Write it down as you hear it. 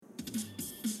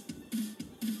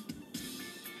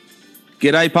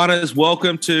G'day, punters.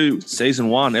 Welcome to Season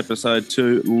 1, Episode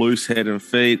 2, Loose Head and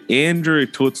Feet. Andrew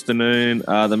Toots the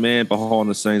man behind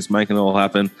the scenes making it all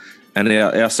happen, and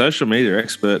our social media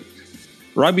expert.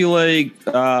 Rugby League,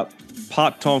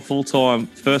 part-time, full-time.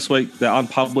 First week, the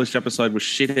unpublished episode was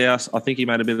shithouse. I think he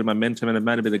made a bit of momentum and it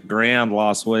made a bit of ground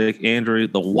last week. Andrew,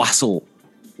 the Wussel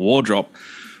Wardrop.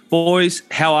 Boys,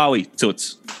 how are we,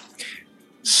 Toots?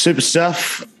 Super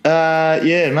stuff.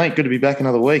 Yeah, mate, good to be back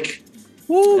another week.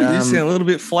 Ooh, you sound a little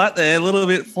bit flat there, a little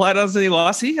bit flat on the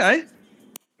Wussy, eh?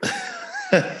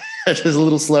 Just a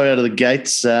little slow out of the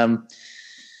gates. Yeah,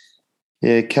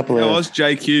 a couple of... How was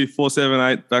JQ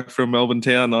 478 back from Melbourne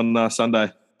town on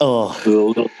Sunday? Oh, a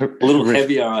little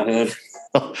heavier, I heard.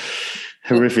 Oh,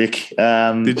 horrific.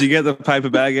 Did you get the paper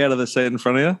bag out of the seat in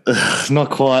front of you? Not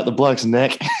quite. The bloke's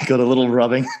neck got a little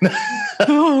rubbing.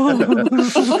 No,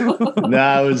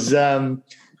 it was...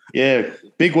 yeah,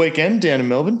 big weekend down in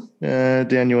Melbourne,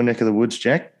 down your neck of the woods,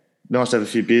 Jack. Nice to have a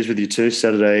few beers with you too,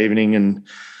 Saturday evening and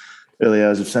early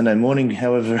hours of Sunday morning.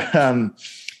 However,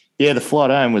 yeah, the flight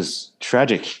home was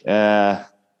tragic.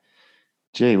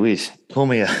 Gee whiz, pull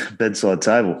me a bedside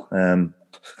table.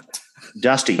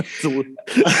 Dusty. It's a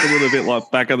little bit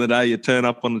like back in the day, you turn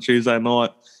up on a Tuesday night,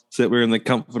 sit we're in the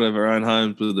comfort of our own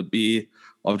homes with a beer.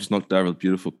 I've just knocked over the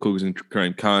beautiful cookies and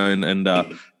cream cone, and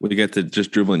we get to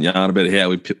just dribble and yarn about how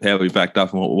we backed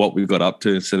up and what we got up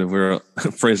to instead of we're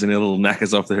freezing our little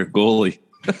knackers off there at Gawley.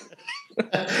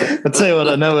 I'll tell you what,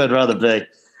 I know where I'd rather be.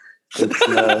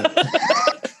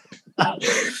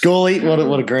 Gawley,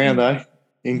 what a ground though.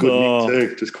 In good nick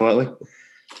too, just quietly.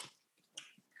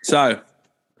 So,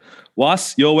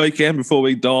 Wuss, your weekend before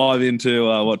we dive into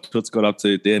what Toots got up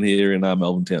to down here in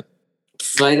Melbourne town.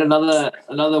 Mate,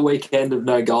 another weekend of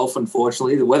no golf,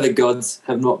 unfortunately. The weather gods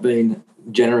have not been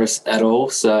generous at all.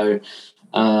 So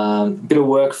bit of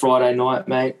work Friday night,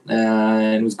 mate.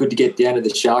 And it was good to get down to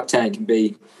the Shark Tank and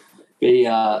be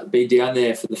down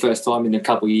there for the first time in a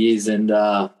couple of years. And,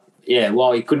 yeah,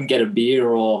 while you couldn't get a beer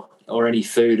or any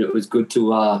food, it was good to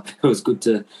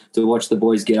watch the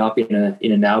boys get up in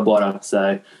a nail biter.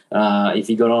 So if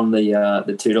you got on the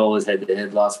 $2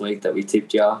 head-to-head last week that we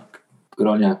tipped you, good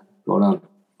on you. Well done.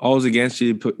 I was against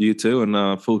you two,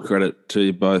 and full credit to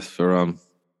you both for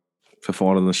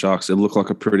finding the Sharks. It looked like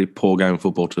a pretty poor game of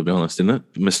football, to be honest, didn't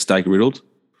it? Mistake riddled.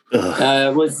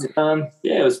 It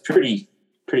was pretty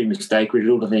mistake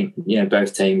riddled. I think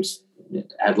both teams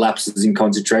had lapses in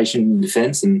concentration in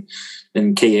defence and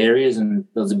key areas, and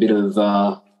there was a bit of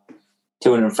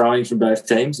to and froing from both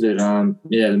teams. But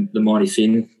the mighty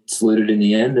Finn saluted in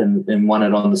the end and won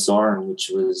it on the siren,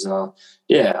 which was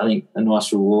I think a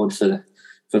nice reward for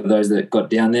those that got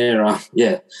down there.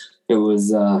 It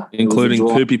was including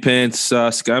Poopy Pants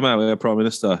ScoMo, our Prime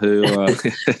Minister, who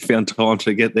found time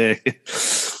to get there.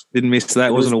 Didn't miss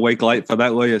that. Wasn't a week late for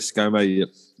that, were you, ScoMo?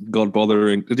 God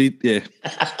bothering. Did he? Yeah.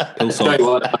 Tell you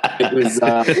what, it was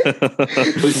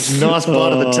nice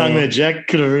bite of the tongue there, Jack.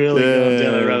 Could have really gone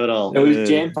down a rabbit hole. It was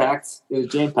jam-packed. It was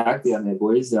jam-packed down there,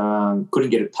 boys. Couldn't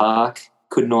get a park.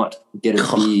 Could not get a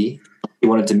beer. He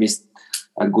wanted to miss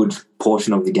a good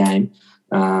portion of the game.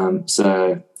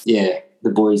 So, yeah, the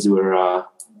boys were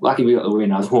lucky we got the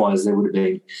win. Otherwise, there would have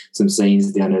been some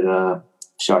scenes down at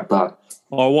Shark Park.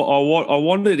 I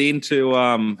wandered into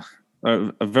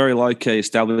a very low-key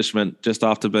establishment just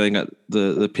after being at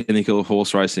the pinnacle of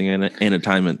horse racing and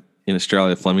entertainment in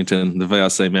Australia, Flemington. The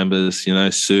VRC members,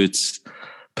 suits,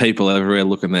 people everywhere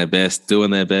looking their best,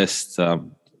 doing their best.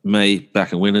 Me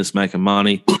back in winners, making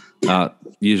money.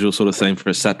 Usual sort of thing for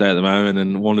a Saturday at the moment,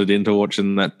 and wandered into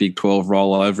watching that Big 12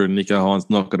 roll over and Nico Hines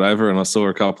knock it over, and I saw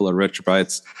a couple of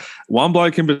retrobates. One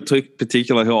bloke in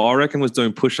particular who I reckon was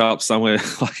doing push-ups somewhere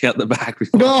like out the back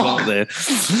before I got there.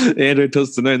 Andrew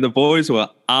Toots the boys were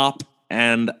up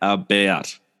and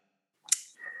about.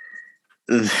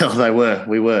 Oh, they were.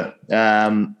 We were.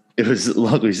 It was,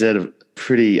 like we said, a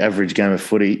pretty average game of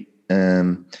footy.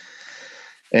 And,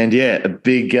 yeah, a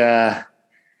big... an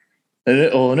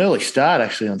early start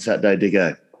actually on Saturday,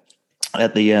 Dicko,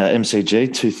 at the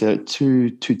MCG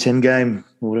 210 game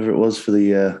or whatever it was for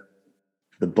the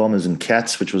Bombers and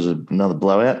Cats, which was another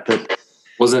blowout. But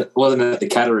wasn't it the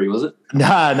Cattery? Was it?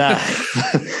 No,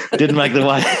 didn't make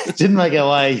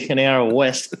our way an hour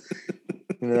west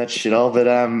into that shithole. But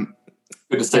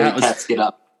good to see the Cats get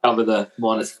up over the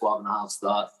 -5.5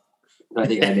 start. I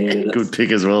think they needed it. Good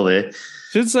pick as well there.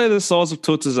 Should say the size of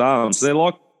Toots' arms. They're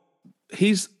like.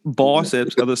 His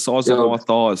biceps are the size of my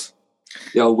thighs.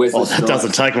 That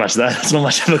doesn't take much, though. That's not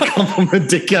much of a compliment,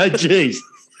 Dicko. Jeez.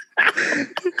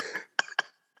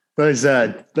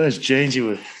 Those jeans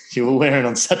you were wearing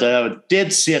on Saturday were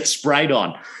dead set sprayed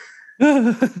on.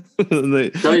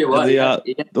 Tell you what,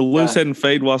 the loose end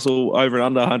feed Wussle over and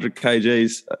under 100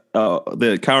 kgs.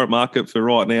 The current market for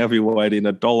right now, if you weighed in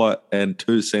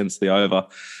 $1.02 the over.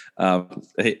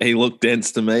 He looked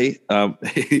dense to me.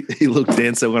 He looked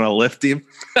denser when I left him.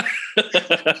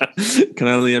 Can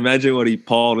only imagine what he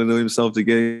piled into himself to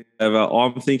get over.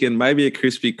 I'm thinking maybe a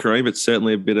Krispy Kreme, but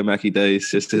certainly a bit of Mackie D's,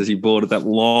 just as he boarded that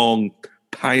long,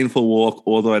 painful walk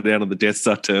all the way down to the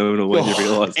Jetstar terminal when you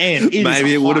realise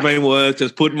maybe it would have been worth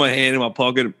just putting my hand in my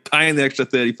pocket, paying the extra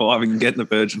 35 and getting the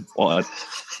Virgin flight.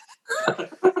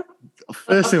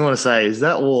 First thing I want to say is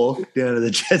that walk down to the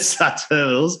Jetstar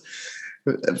terminals,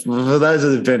 for those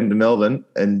that have been to Melbourne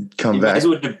and come back,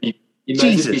 you may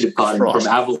as well be departing from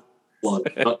Avalon.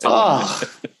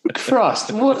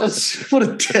 Christ! What a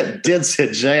dead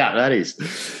set G up that is.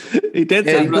 He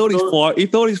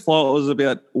thought his flight was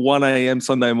about 1 a.m.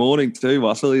 Sunday morning too,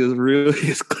 Russell. He was really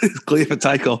clear for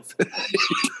takeoff.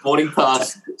 Morning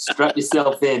pass. Strap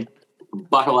yourself in.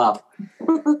 Buckle up.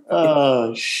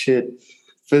 Oh shit!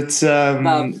 But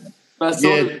I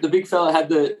saw the big fella had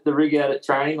the rig out at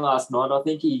training last night. I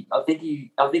think he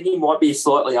might be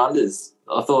slightly unders.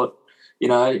 I thought,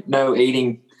 no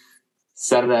eating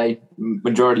Saturday,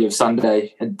 majority of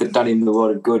Sunday had done him a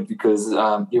lot of good because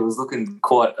he was looking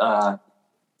quite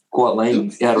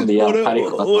lean out on the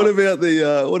paddock. What about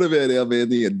our man,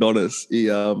 the Adonis?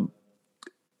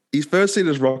 He's first seen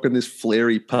us rocking this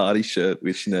flary party shirt,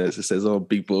 which just says, "I'm a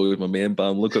big boy with my man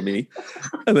bum. Look at me."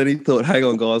 And then he thought, "Hang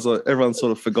on, guys, everyone's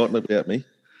sort of forgotten about me.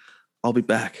 I'll be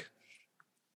back."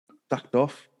 Ducked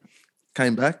off,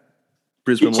 came back.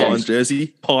 Brisbane Lions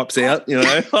jersey, pipes out, Me,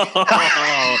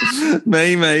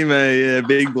 yeah,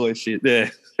 big boy shit, yeah.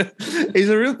 He's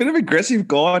a real bit of an aggressive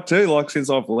guy too, like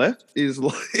since I've left. He's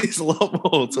a lot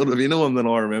more sort of into him than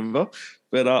I remember.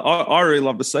 But I really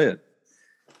love to see it.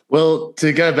 Well,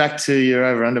 to go back to your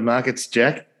over-under markets,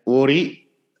 Jack, Wardy,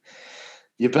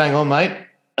 you're bang on, mate.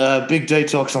 Big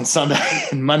detox on Sunday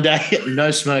and Monday, no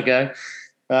smoko,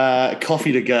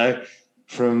 coffee to go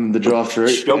from the drive-through,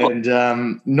 and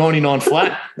 99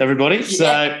 flat, everybody. Yeah.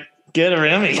 So get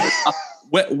around me.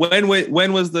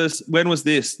 When was this?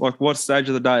 Like what stage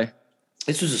of the day?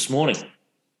 This was this morning.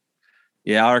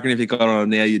 Yeah, I reckon if you got on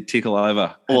now, you'd tickle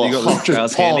over. Have you got the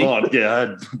scales handy? Yeah, I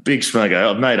had big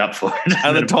smoko. I've made up for it.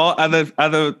 Are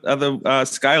the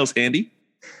scales handy?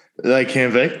 They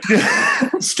can be.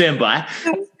 Stand by.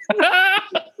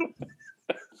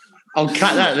 I'll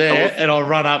cut that there and I'll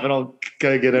run up and I'll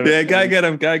go get him. Yeah, go get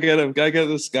him. Go get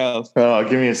the scales. Oh,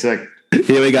 give me a sec.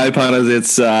 Here we go, punters.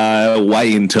 It's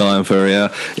weigh-in time for our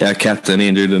captain,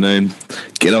 Andrew Danoon.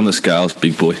 Get on the scales,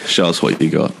 big boy. Show us what you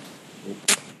got.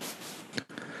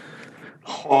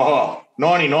 Oh,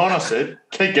 99, I said.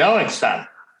 Keep going, son.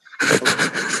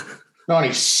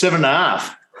 97 and a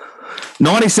half.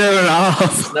 97 and a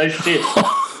half. No shit.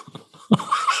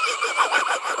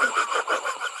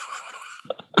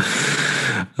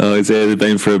 Oh, it's either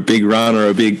been for a big run or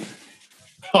a big...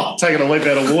 Oh, taking a leap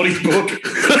out of Wardy's book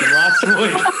last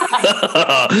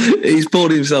week. He's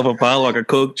pulled himself apart like a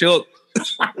cooked chook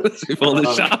before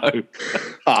the show.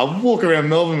 I'll walk around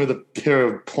Melbourne with a pair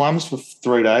of plums for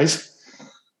 3 days.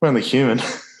 We're only human.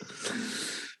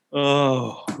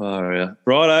 Oh, yeah.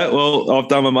 Righto. Well, I've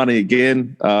done my money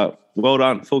again. Well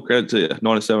done. Full credit to you.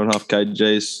 97.5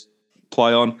 kgs.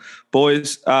 Play on.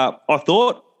 Boys, I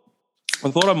thought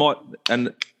I might,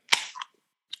 and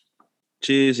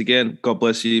cheers again. God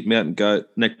bless you, Mountain Goat,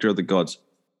 nectar of the gods.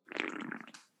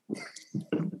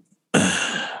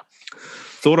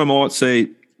 Thought I might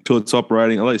see Toots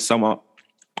operating, at least somewhat.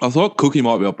 I thought Cookie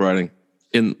might be operating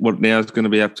in what now is going to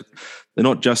be they're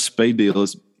not just speed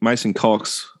dealers. Mason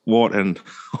Cox, what an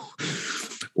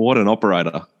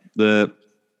operator.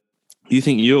 You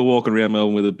think you were walking around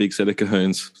Melbourne with a big set of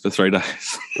cahoons for 3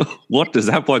 days? What does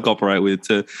that bloke operate with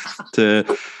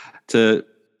to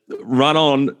run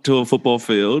on to a football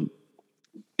field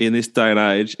in this day and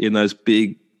age in those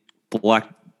big black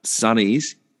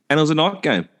sunnies? And it was a night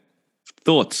game.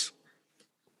 Thoughts?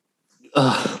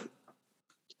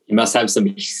 He must have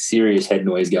some serious head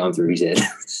noise going through his head.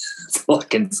 That's all I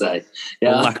can say.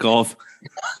 Yeah. Lack of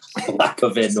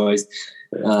head noise.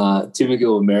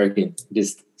 Typical American.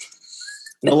 Just.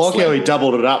 I like how he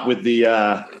doubled it up with the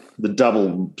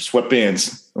double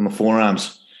sweatbands on the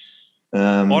forearms.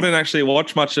 I didn't actually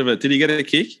watch much of it. Did he get a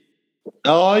kick?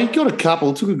 Oh, he got a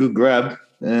couple. Took a good grab.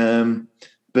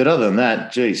 But other than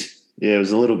that, geez, yeah, it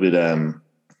was a little bit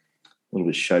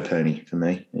show pony for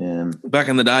me. Back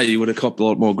in the day, he would have copped a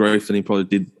lot more grief than he probably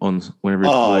did on whenever he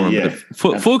performed. Yeah.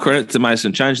 Full credit to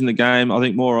Mason changing the game. I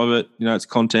think more of it. It's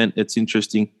content. It's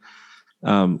interesting.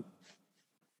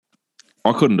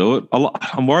 I couldn't do it.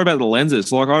 I'm worried about the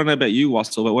lenses. Like, I don't know about you,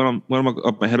 Wassel, but when I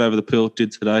got my head over the pill,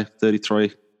 did today,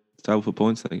 33 table for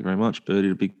points. Thank you very much. Birdie,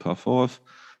 a big par 5.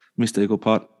 Missed eagle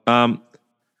putt.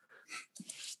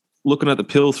 Looking at the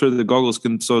pill through the goggles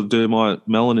can sort of do my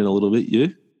melanin a little bit.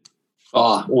 You?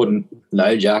 Oh, I wouldn't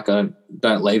know, Jack. I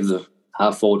don't leave the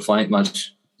half forward flank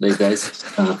much these days.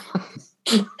 I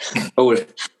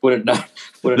wouldn't know.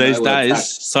 These days?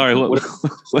 Sorry,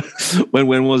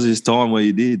 when was his time where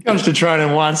you did? Comes to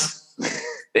training once.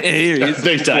 Yeah, here he is.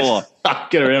 These days.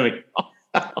 Get around me.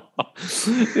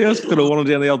 Yeah, I was going to want him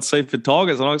down the old seat for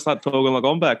Tigers, and I start talking like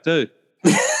I'm back too.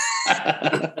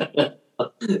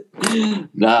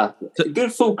 Nah,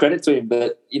 good full credit to him,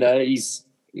 but he's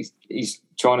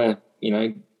trying to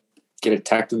get a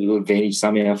tactical advantage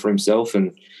somehow for himself,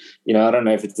 and I don't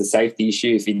know if it's a safety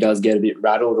issue if he does get a bit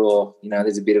rattled or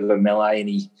there's a bit of a melee and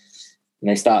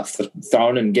he start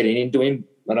throwing and getting into him.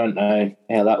 I don't know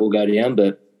how that will go down,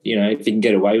 but if he can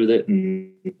get away with it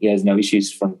and he has no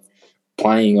issues from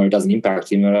playing or it doesn't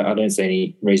impact him, I don't see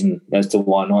any reason as to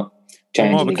why not.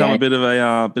 It might become a bit of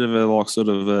a like sort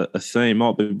of a theme.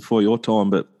 Might be before your time,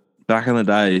 but back in the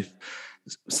day,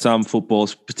 some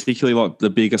footballers, particularly like the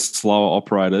bigger, slower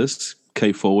operators,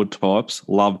 key forward types,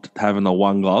 loved having the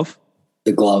one glove.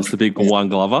 The glove, the big one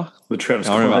glover. The Travis.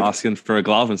 I remember asking for a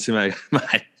glove and saying,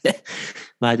 "Mate,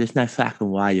 there's no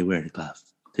fucking way you're wearing a glove.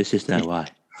 There's just no way."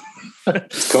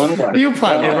 You were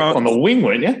playing on the wing,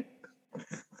 weren't you?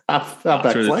 Up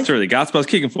back through the guts, but I was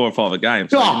kicking 4 or 5 a game.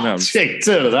 So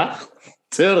turn it up.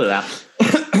 Turn it up.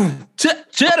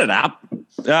 Turn it up.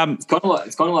 It's kind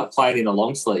of like playing in a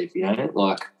long sleeve,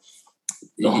 like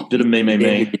bit of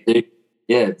me.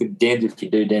 Yeah, damned if you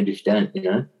do, damned if you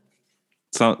don't,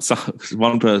 So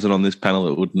one person on this panel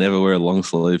that would never wear a long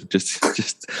sleeve, just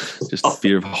the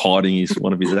fear of hiding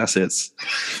one of his assets.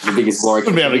 The biggest worry.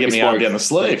 Wouldn't be able to get me arm down the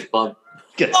sleeve. Turn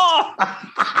it up.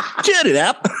 Turn it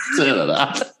up.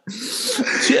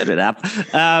 Turn it up.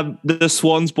 The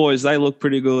Swans boys, they look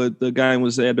pretty good. The game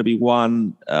was there to be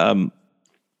won.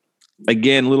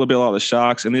 Again, a little bit like the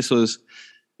Sharks, and this was.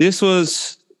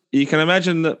 You can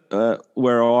imagine that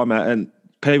where I'm at, and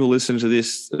people listening to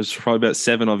this, there's probably about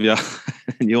 7 of you,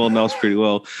 and you all know us pretty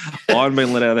well. I've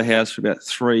been let out of the house for about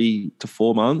 3 to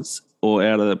 4 months, or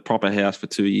out of the proper house for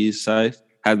 2 years, say.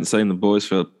 Hadn't seen the boys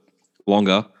for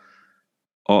longer.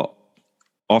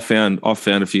 I found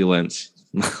a few lens,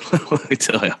 let me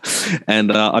tell you.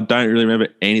 And I don't really remember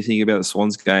anything about the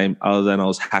Swans game other than I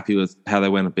was happy with how they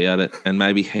went about it, and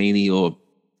maybe Heaney or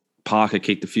Parker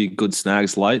kicked a few good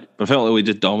snags late, but I felt like we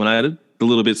just dominated the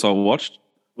little bits I watched.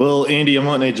 Well, Andy, I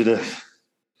might need you to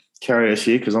carry us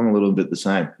here because I'm a little bit the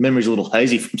same. Memory's a little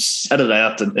hazy from Saturday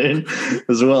afternoon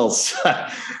as well. So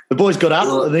the boys got up.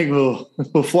 I think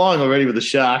we're flying already with the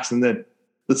Sharks and then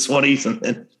the Swannies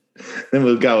and then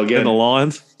we'll go again. And the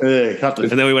Lions. Yeah, and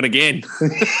then we went again.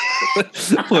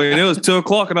 Well, it was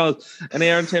 2:00 and I was an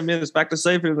hour and 10 minutes back to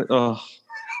sleep. Oh,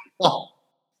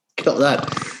 got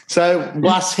that. So,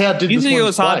 Wuss, how did you think it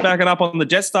was play? hard backing up on the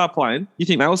Jetstar plane? You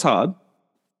think that was hard?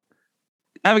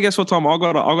 Have a guess what time I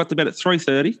got. I got to bed at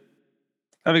 3:30.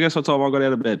 Have a guess what time I got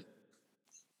out of bed.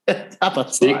 Up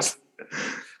at 6.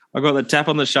 I got the tap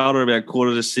on the shoulder about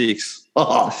 5:45.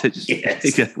 Oh,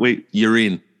 yes. You're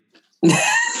in.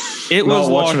 It was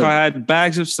like I had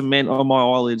bags of cement on my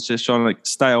eyelids just trying to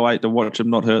stay awake to watch them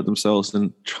not hurt themselves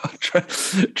and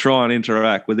try and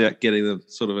interact without getting them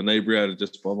sort of inebriated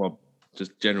just by my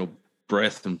just general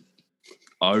breath and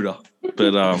odour.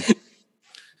 But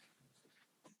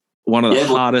one of the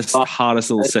hardest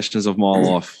little sessions of my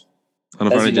life. And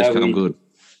I've only just come good.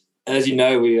 As you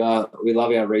know, we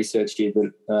love our research here,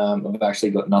 but I've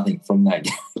actually got nothing from that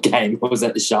game. I was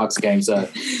at the Sharks game, so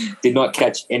did not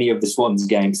catch any of the Swans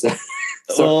game. So,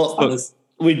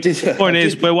 we did. The point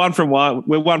is, we're 1 from 1.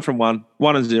 We're 1 from 1.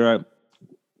 1-0.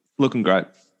 Looking great.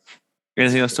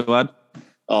 Anything else to add?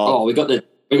 Oh, we got the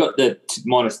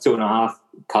 -2.5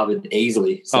 covered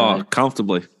easily. So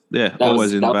comfortably. Yeah,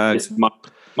 always in the bag.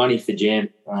 Money for jam.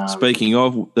 Speaking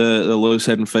of, the loose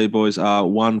head and feed boys are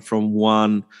 1 from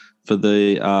 1 for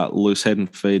the loose head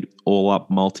and feed all up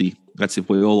multi. That's if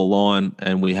we all align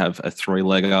and we have a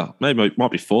 3-legger. Maybe it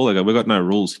might be 4-legger. We've got no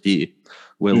rules here.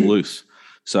 We're loose.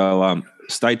 So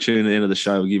stay tuned at the end of the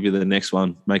show. We'll give you the next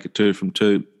one. Make it 2 from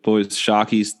 2. Boys,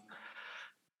 Sharkies,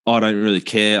 I don't really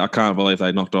care. I can't believe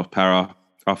they knocked off Para.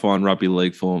 I find rugby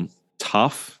league form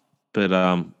tough, but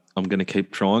I'm going to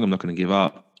keep trying. I'm not going to give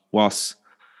up. Wuss,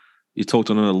 you talked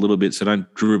on it a little bit, so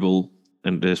don't dribble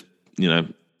and just,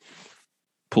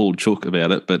 pull chook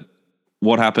about it. But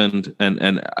what happened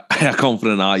and how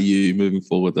confident are you moving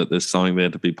forward that there's something there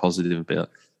to be positive about?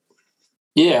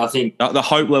 Yeah, I think The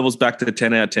hope level's back to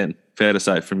 10 out of 10. Fair to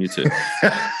say from you two.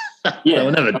 yeah,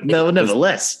 they were never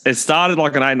less. It started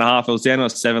like an 8.5. It was down to a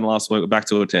 7 last week. We're back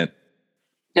to a 10.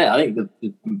 yeah. I think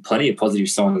the plenty of positive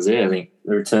signs there. I think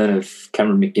the return of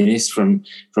Cameron McGuinness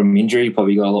from injury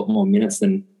probably got a lot more minutes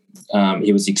than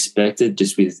he was expected,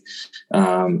 just with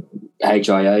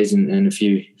HIAs and a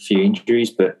few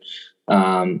injuries. But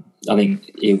I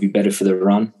think he'll be better for the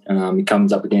run. He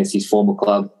comes up against his former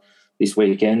club this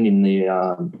weekend in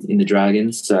the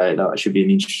Dragons, so that should be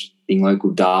an interesting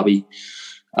local derby.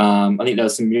 I think there were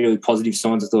some really positive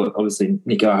signs. I thought, obviously,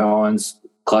 Nico Hines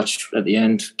clutch at the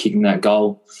end, kicking that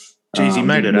goal. Jeez, he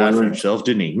made it hard for himself,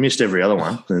 didn't he? Missed every other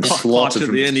one. And Clutch at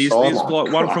the end. He's like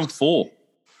 1 from 4.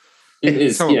 It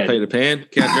is, Come on, Peter Pan,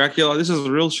 Count Dracula. This is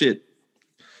real shit.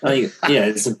 I think,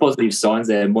 there's some positive signs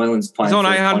there. Moylan's playing. He's on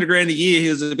 800 grand a year. He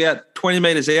was about 20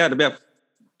 metres out, about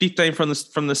 15 from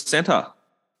the centre.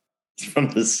 From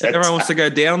the centre. Everyone wants to go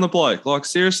down on the bloke. Like,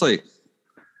 seriously.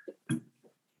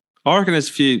 I reckon there's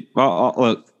a few.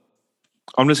 Look,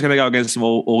 I'm just going to go against them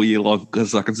all year long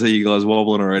because I can see you guys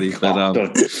wobbling already. But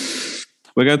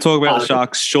we're going to talk about the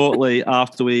Sharks shortly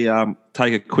after we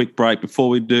take a quick break. Before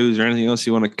we do, is there anything else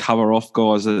you want to cover off,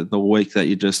 guys, the week that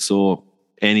you just saw?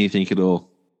 Anything at all?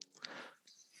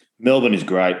 Melbourne is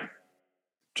great.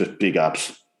 Just big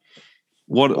ups.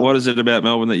 What is it about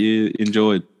Melbourne that you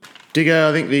enjoyed? Dicko,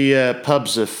 I think the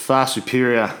pubs are far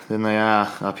superior than they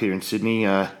are up here in Sydney.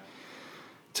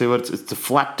 Tell you what, it's a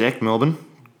flat deck, Melbourne.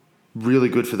 Really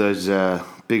good for those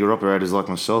bigger operators like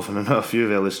myself, and I know a few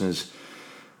of our listeners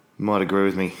might agree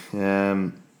with me.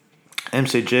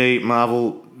 MCG,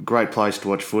 Marvel, great place to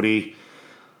watch footy.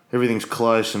 Everything's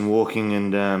close and walking,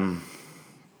 and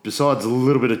besides a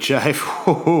little bit of chafe,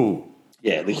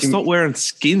 yeah. Stop wearing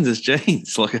skins as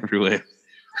jeans like everywhere.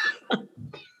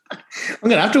 I'm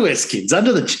going to have to wear skins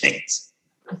under the jeans.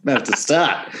 I'm going to have to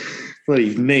start.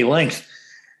 Bloody knee length.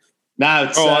 No,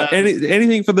 it's...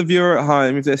 anything for the viewer at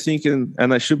home, if they're thinking,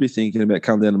 and they should be thinking about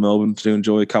coming down to Melbourne to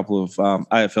enjoy a couple of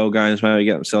AFL games, maybe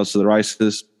get themselves to the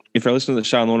races. If they're listening to the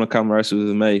show and they want to come races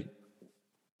with me,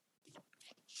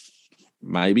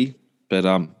 maybe. But,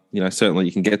 certainly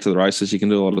you can get to the races. You can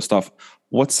do a lot of stuff.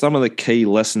 What's some of the key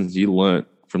lessons you learnt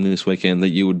from this weekend that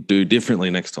you would do differently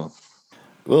next time?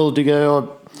 Well, Dicko,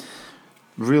 I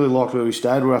really liked where we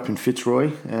stayed. We're up in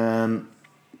Fitzroy.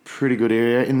 Pretty good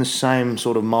area, in the same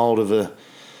sort of mould of a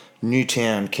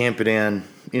Newtown, Camperdown,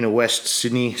 inner West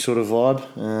Sydney sort of vibe,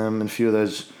 and a few of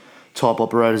those type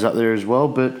operators up there as well.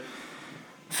 But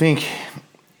I think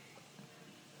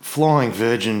flying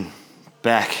Virgin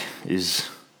back is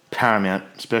paramount,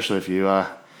 especially if you are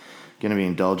going to be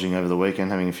indulging over the weekend,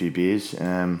 having a few beers.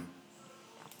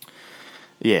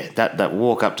 That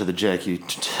walk up to the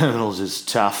JQ terminals is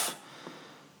tough.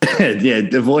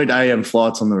 Avoid AM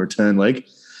flights on the return leg.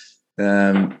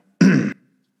 Don't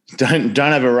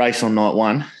have a race on night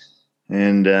one.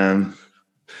 And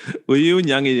were you and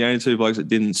Youngie the only two blokes that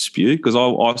didn't spew? Because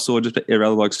I saw just every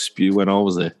other bloke spew when I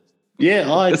was there.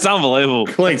 Yeah, it's unbelievable.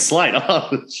 Clean slate. I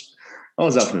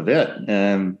was up and about.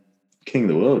 King of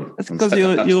the world. That's because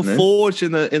you're forged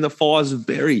in the fires of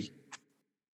Berry.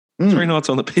 3 nights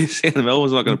on the PSN in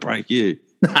Melbourne's not going to break you.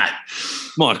 No.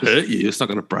 Might hurt you. It's not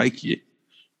going to break you.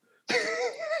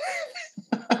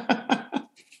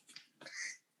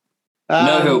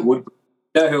 Know who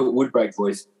it would break,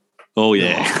 boys. Oh,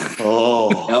 yeah.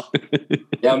 Oh.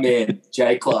 Our man,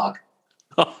 Jay Clark.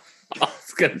 I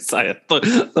was going to say, I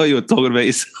thought you were talking about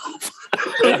yourself.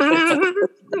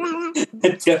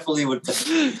 It definitely would.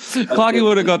 Clarky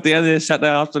would have got down there Saturday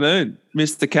afternoon.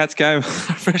 Missed the Cats game,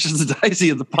 fresh as a daisy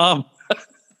at the pub.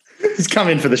 He's come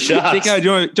in for the Sharks. Dicko, do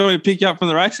you want me to pick you up from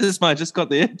the races, mate? Just got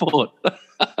the airport.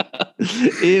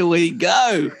 Here we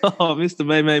go. Oh, Mr.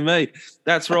 Me.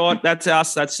 That's right. That's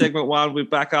us. That's segment 1. We're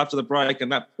back after the break,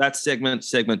 and that's segment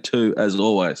 2, as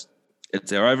always.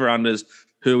 It's our over-unders,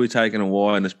 who are we taking and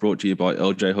why, and it's brought to you by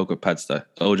LJ Hooker Padstow.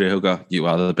 LJ Hooker, you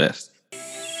are the best.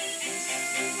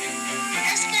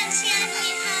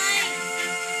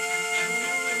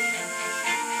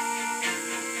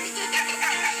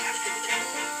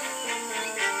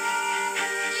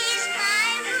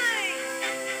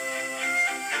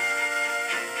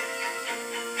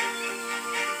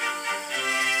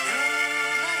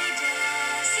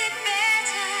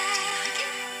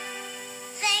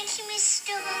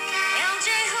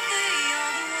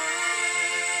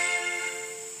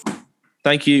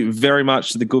 Thank you very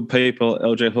much to the good people,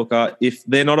 LJ Hooker. If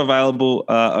they're not available,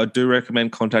 I do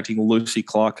recommend contacting Lucy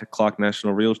Clark at Clark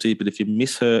National Realty. But if you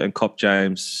miss her and Cop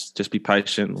James, just be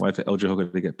patient and wait for LJ Hooker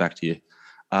to get back to you.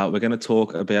 We're going to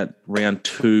talk about round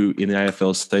 2 in the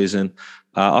AFL season.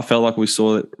 I felt like we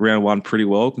saw round 1 pretty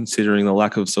well, considering the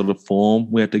lack of sort of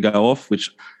form we had to go off,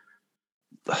 which,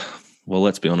 well,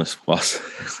 let's be honest, was.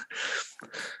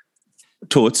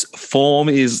 Toots, form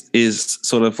is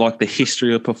sort of like the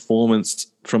history of performance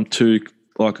from 2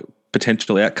 like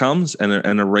potential outcomes and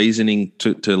a reasoning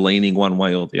to leaning one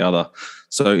way or the other.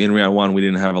 So in round 1, we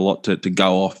didn't have a lot to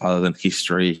go off other than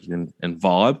history and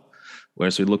vibe.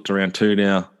 Whereas we looked around 2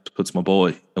 now, Toots my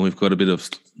boy, and we've got a bit of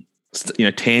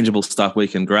tangible stuff we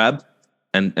can grab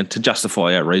and to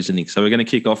justify our reasoning. So we're going to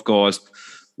kick off, guys,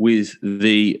 with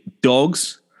the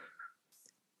Dogs.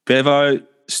 Bevo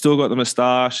still got the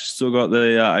moustache, still got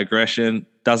the aggression.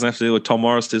 Doesn't have to deal with Tom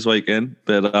Morris this weekend,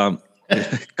 but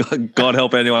God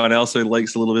help anyone else who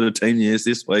leaks a little bit of team news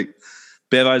this week.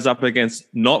 Bevo's up against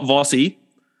not Vossi,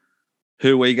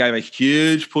 who we gave a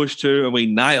huge push to, and we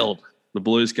nailed the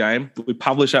Blues game. We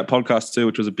published that podcast too,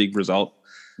 which was a big result.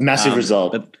 Massive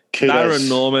result. They're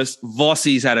enormous.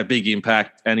 Vossi's had a big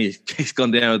impact, and he's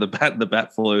gone down with the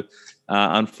bat flu.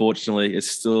 Unfortunately,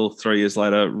 it's still 3 years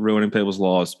later ruining people's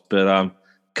lives. But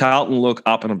Carlton look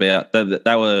up and about.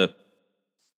 They were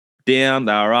down,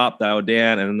 they were up, they were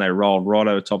down, and then they rolled right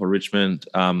over top of Richmond.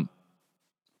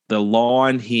 The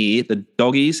line here, the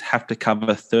Doggies have to cover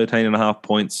 13.5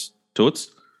 points,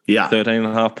 Toots. Yeah.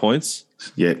 13.5 points.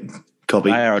 Yeah,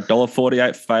 copy. They are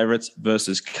 $1.48 favourites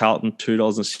versus Carlton,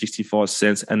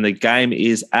 $2.65. And the game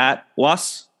is at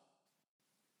Wuss.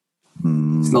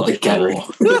 It's not the Cattery.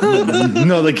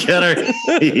 Not the Cattery.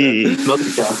 Not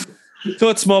the Cattery.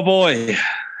 Toots, my boy,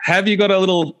 have you got a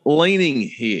little leaning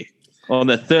here on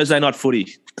the Thursday night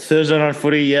footy? Thursday night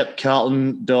footy, yep.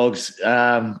 Carlton Dogs.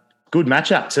 Good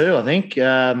matchup too, I think.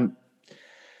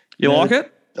 You like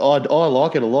it? I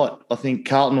like it a lot. I think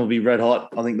Carlton will be red hot.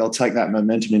 I think they'll take that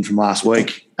momentum in from last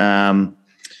week. And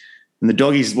the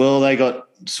Doggies, well, they got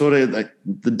sort of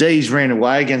the D's ran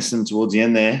away against them towards the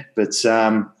end there. But,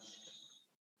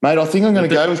 mate, I think I'm going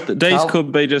to go with the D's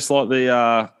could be just like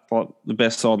the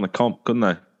best side in the comp, couldn't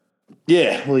they?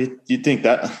 Yeah, well, you'd think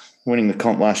that, winning the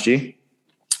comp last year.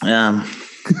 Yeah.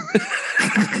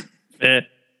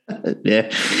 Yeah.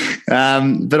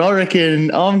 But I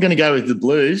reckon I'm going to go with the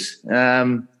Blues.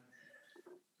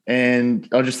 And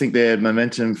I just think their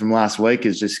momentum from last week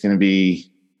is just going to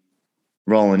be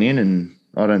rolling in, and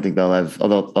I don't think they'll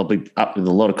be up with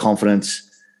a lot of confidence.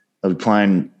 They'll be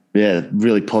playing,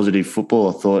 really positive football,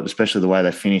 I thought, especially the way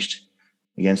they finished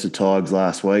against the Tigers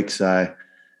last week. So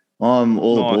I'm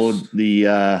all aboard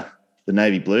the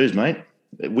Navy Blues, mate.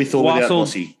 With or without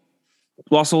Vossi.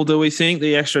 Russell, do we think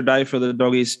the extra day for the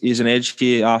Doggies is an edge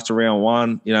here after round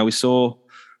 1?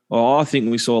 I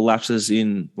think we saw lapses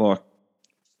in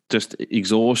just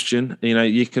exhaustion.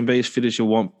 You can be as fit as you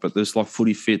want, but there's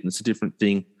footy fit and it's a different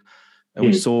thing. And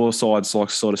we saw sides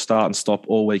sort of start and stop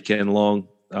all weekend long.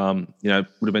 Would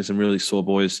have been some really sore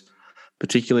boys,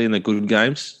 particularly in the good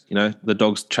games. The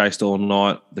Dogs chased all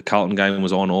night. The Carlton game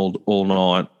was on all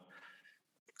night.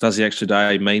 Does the extra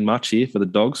day mean much here for the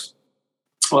Dogs?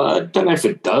 Well, I don't know if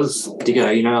it does, Dicko.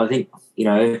 I think,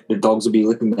 the Dogs will be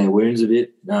licking their wounds a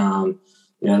bit. They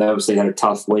obviously had a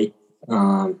tough week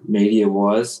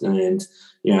media-wise, and,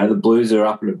 the Blues are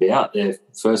up and about. Their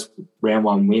first round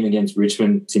 1 win against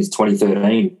Richmond since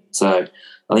 2013. So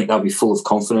I think they'll be full of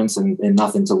confidence and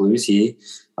nothing to lose here.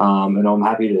 And I'm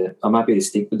happy to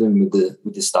stick with them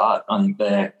with the start. I think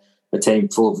they're a team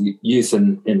full of youth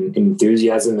and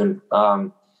enthusiasm, and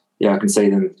I can see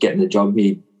them getting the job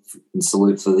here. And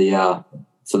salute for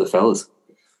the fellas.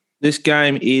 This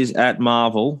game is at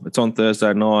Marvel. It's on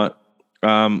Thursday night.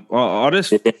 I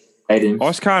just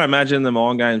can't imagine the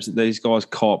mind games that these guys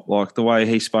cop, like the way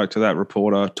he spoke to that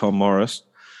reporter, Tom Morris.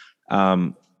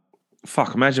 Imagine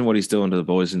what he's doing to the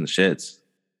boys in the sheds.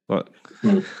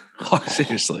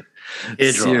 Seriously.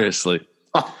 Seriously.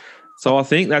 So I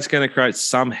think that's going to create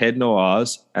some head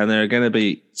noise, and they're going to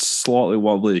be slightly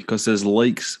wobbly because there's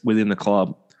leaks within the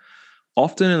club.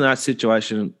 Often in that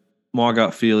situation, my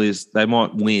gut feel is they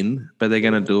might win, but they're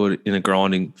going to do it in a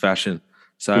grinding fashion.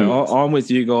 So I'm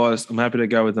with you guys. I'm happy to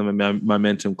go with the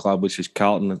momentum club, which is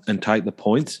Carlton, and take the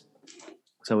points.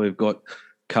 So we've got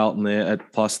Carlton there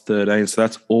at plus 13. So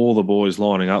that's all the boys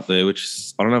lining up there, which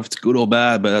is, I don't know if it's good or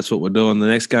bad, but that's what we're doing. The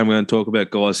next game we're going to talk about,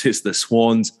 guys, is the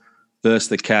Swans versus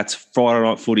the Cats. Friday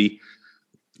night footy,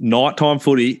 nighttime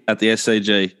footy at the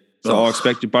SCG. So I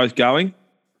expect you both going.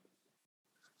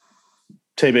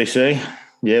 TBC.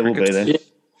 Yeah, we'll be there.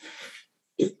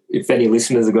 If any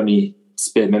listeners have got any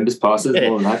spare members passes,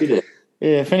 more than happy to.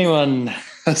 Yeah, if anyone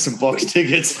some box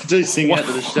tickets to sing out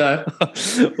to the show.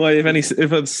 Well,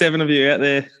 if it's 7 of you out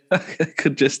there,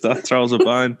 could just throw us a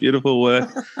bone. Beautiful work.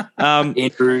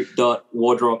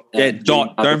 Andrew.wardrop. Yeah,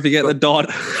 dot. Don't forget the dot.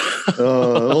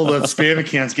 All the spam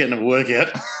accounts getting a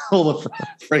workout. All the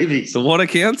freebies. The what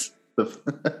accounts?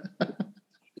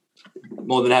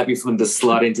 More than happy for them to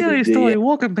slide into Yeah, the you're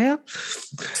walking about.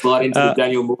 slide into the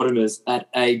Daniel Mortimers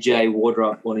at AJ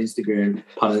Wardrop on Instagram,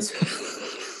 punters.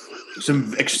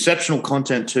 Some exceptional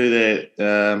content too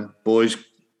there, boys,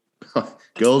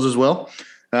 girls as well.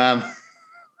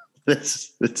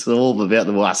 It's all about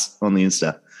the Wuss on the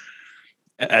Insta.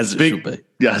 As it should be.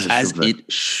 Yes,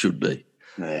 It should be.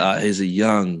 Yeah. He's a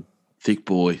young, thick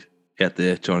boy out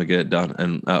there trying to get it done.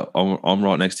 And I'm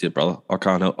right next to you, brother. I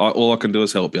can't help. All I can do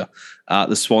is help you.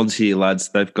 The Swans here, lads,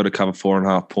 they've got to cover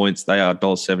 4.5 points. They are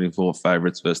 $1.74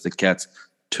 favourites versus the Cats,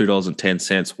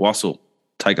 $2.10. Wassel,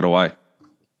 take it away.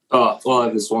 Oh, well,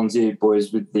 over the Swansea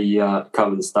boys with the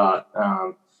cover to start.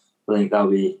 I think they'll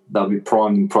be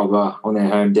prime and proper on their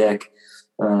home deck.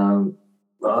 I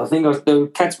think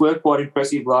the Cats were quite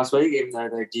impressive last week, even though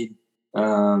they did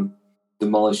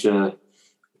demolish a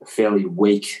fairly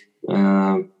weak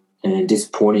and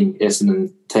disappointing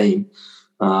Essendon team.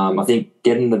 I think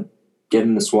getting the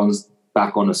Swans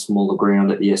back on a smaller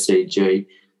ground at the SCG,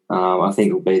 I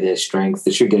think will be their strength.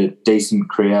 They should get a decent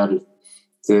crowd of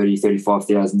 30,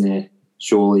 35,000 there,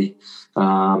 surely.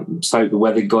 So the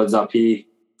weather gods up here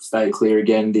stay clear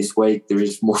again this week. There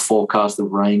is more forecast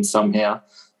of rain somehow.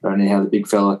 I don't know how the big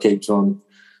fella keeps on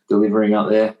delivering up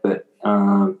there. But,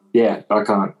 I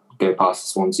can't go past the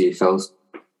Swansea fellas.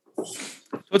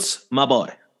 What's my boy?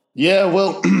 Yeah,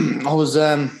 well, I was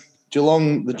the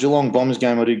Geelong Bombers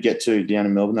game I did get to down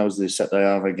in Melbourne. That was the Saturday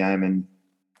Arvo game, and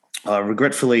I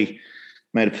regretfully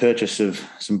made a purchase of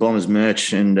some Bombers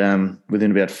merch, and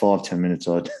within about 5-10 minutes,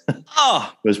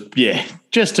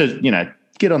 just to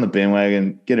get on the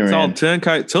bandwagon, get around. It's old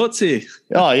turncoat Tootsie.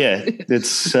 Oh yeah, it's.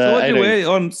 So what did you wear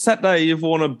on Saturday? You've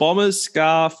worn a Bombers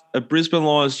scarf, a Brisbane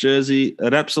Lions jersey,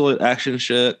 an absolute action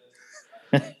shirt.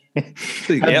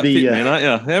 Big outfit, man, aren't you?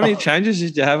 How many changes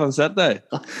did you have on Saturday?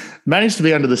 Managed to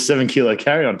be under the 7 kilo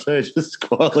carry-on too, just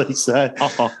quietly. So,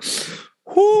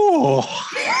 what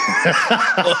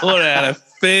out of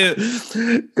fear.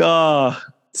 God,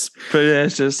 it's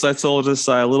precious. Let's all just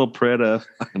say a little prayer to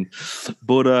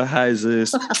Buddha,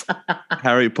 Jesus,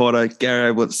 Harry Potter,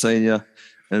 Gary Ablett Sr.,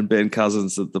 and Ben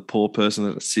Cousins, the poor person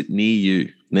that sit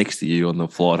next to you on the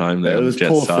flight home there. It was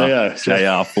poor Theo.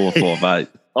 JR 458.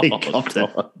 He copped it.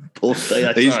 Poor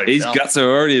Theo. His guts are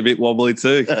already a bit wobbly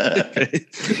too.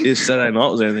 His Saturday night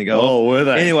was anything going. Oh, were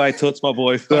they? Anyway, Toots, my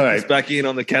boy, Sorry. back in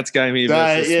on the Cats game here.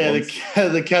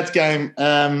 The Cats game.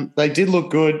 They did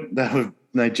look good.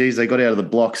 They got out of the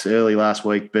blocks early last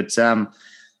week, but I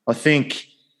think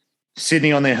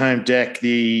Sydney on their home deck.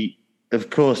 Of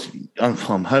course,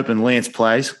 I'm hoping Lance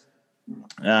plays,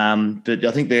 but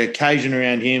I think the occasion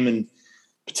around him and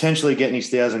potentially getting his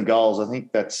 1,000 goals, I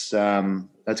think that's going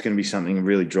to be something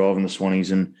really driving the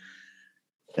Swannies, and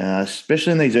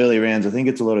especially in these early rounds, I think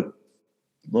it's a lot of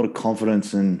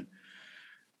confidence, and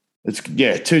it's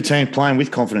two teams playing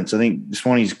with confidence. I think the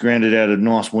Swannies grounded out a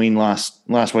nice win last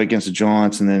week against the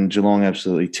Giants, and then Geelong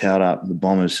absolutely towed up the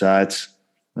Bombers. So it's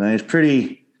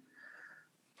pretty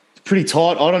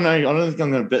tight. I don't know. I don't think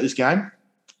I'm going to bet this game.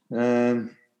 Are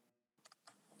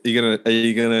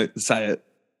you gonna say it?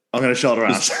 I'm going to shoulder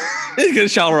arms. He's going to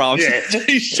shoulder arms. Yeah.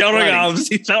 He's shouldering arms.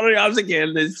 He's shouldering arms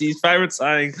again. It's his favourite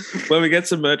saying. When we get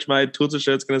some merch made, Toots'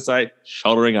 shirt's going to say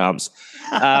shouldering arms.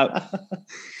 Boys,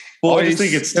 I just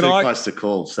think it's too close to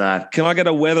call. So can I get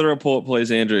a weather report, please,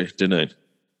 Andrew Danoon?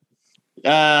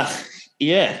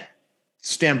 Yeah.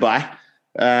 Stand by.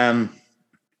 Weather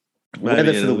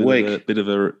for the week. A bit of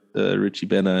a Richie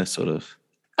Benno sort of.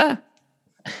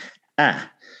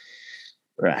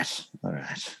 Right. All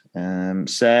right.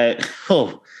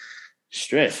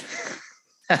 Stress.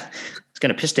 It's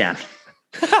going to piss down.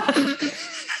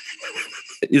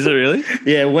 Is it really?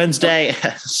 Yeah, Wednesday,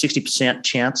 60%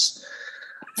 chance.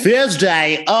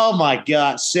 Thursday, oh my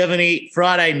God, 70.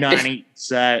 Friday, 90.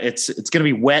 So it's going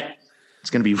to be wet. It's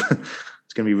going to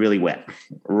be really wet.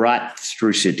 Right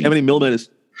through Sydney. How many millimetres?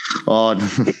 Oh,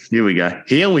 here we go.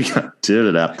 Turn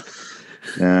it up.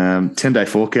 10-day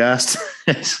forecast.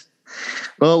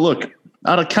 Well, look,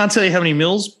 I can't tell you how many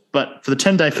mils, but for the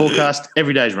 10-day forecast,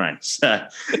 every day's rain. So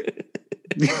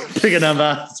pick a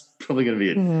number. It's probably going to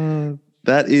be it.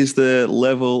 That is the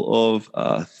level of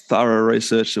thorough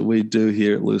research that we do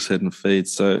here at Loose Head and Feed.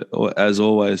 So, as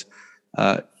always,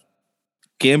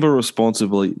 gamble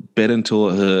responsibly, bet until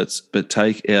it hurts, but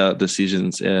take our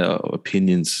decisions, our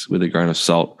opinions with a grain of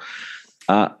salt.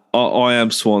 I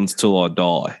am Swans till I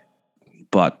die.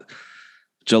 But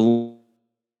Geelong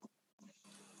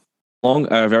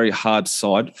are a very hard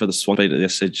side for the Swans to beat at the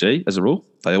SCG as a rule.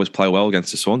 They always play well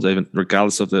against the Swans, even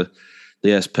regardless of the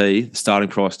SP, the starting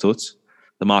price Toots,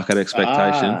 the market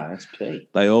expectation. SP.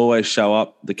 They always show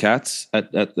up, the Cats,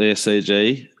 at the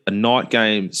SCG. A night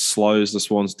game slows the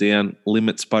Swans down,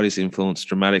 limits Buddy's influence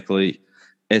dramatically.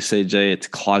 SCG, it's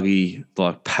cluggy,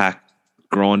 like packed,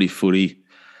 grindy footy.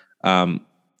 I'm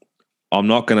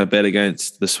not going to bet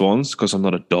against the Swans because I'm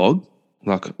not a dog.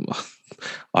 Like,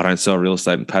 I don't sell real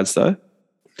estate in Padstow.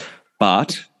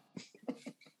 But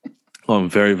I'm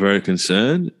very, very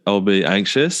concerned. I'll be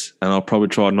anxious and I'll probably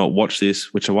try and not watch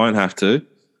this, which I won't have to,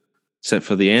 except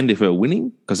for the end if we're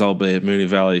winning, because I'll be at Moonee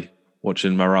Valley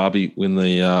watching Marabi win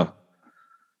the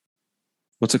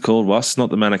what's it called, Wuss?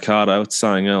 Not the Manikato, it's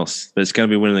something else. But it's going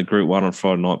to be winning the Group 1 on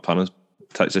Friday night, punters.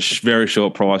 Takes a very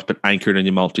short price, but anchor it in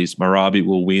your multis. Marabi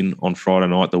will win on Friday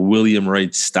night, the William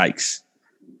Reid Stakes.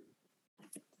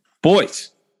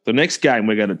 Boys, the next game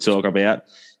we're going to talk about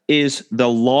is the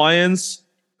Lions.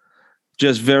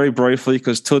 Just very briefly,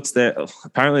 because Toots,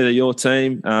 apparently they're your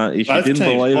team. If Both you didn't teams,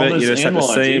 believe it, Bombers you just have to and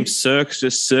see him Lions,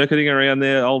 just circuiting around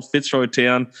there, old Fitzroy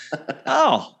Town.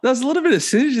 Oh, there's a little bit of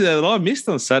synergy there that I missed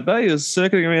on Saturday. He was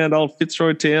circuiting around old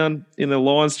Fitzroy Town in a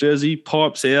Lions jersey,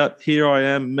 pipes out, here I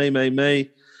am, me.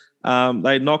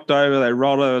 They knocked over, they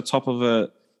rolled over the top of a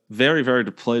very, very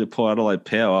depleted Port Adelaide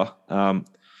Power.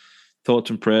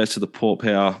 Thoughts and prayers to the Port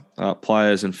Power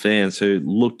players and fans who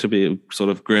looked to be a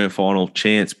sort of grand final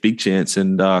chance, big chance,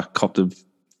 and copped a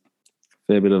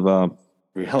fair bit of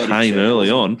pain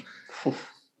early on.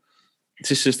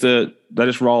 It's just they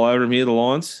just roll over them here, the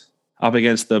Lions, up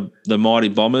against the mighty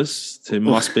Bombers, who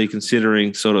must be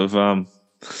considering sort of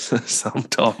some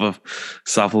type of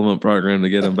supplement program to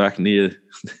get them back near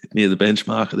the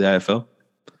benchmark of the AFL.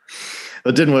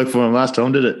 It didn't work for them last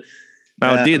time, did it?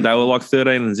 No, it did. They were like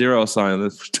 13-0 or something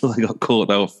until they got caught.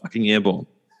 They were fucking airborne.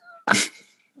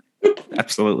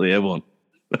 Absolutely airborne.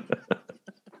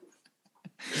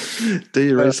 Do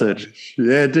your research.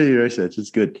 Yeah, do your research. It's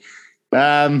good.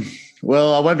 Well,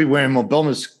 I won't be wearing my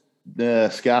Bombers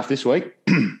scarf this week.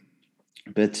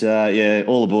 But,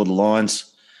 all aboard the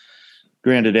Lions.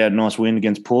 Grounded out a nice win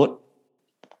against Port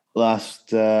last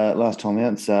time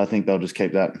out. So I think they'll just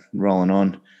keep that rolling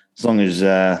on. As long as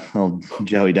old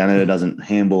Joey Daniher doesn't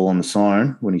handball on the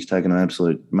siren when he's taken an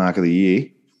absolute mark of the year,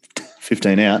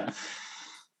 15 out,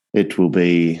 it will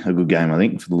be a good game, I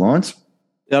think, for the Lions.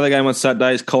 The other game on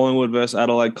Saturday is Collingwood versus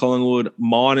Adelaide. Collingwood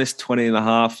minus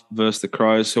 20.5 versus the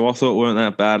Crows, who I thought weren't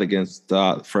that bad against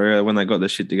Freo. When they got their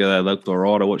shit together, they looked all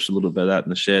right. I watched a little bit of that in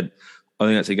the shed. I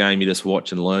think that's a game you just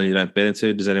watch and learn. You don't bet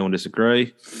into. Does anyone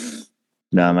disagree?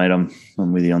 No, mate,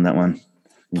 I'm with you on that one.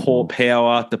 Poor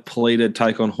Power, depleted,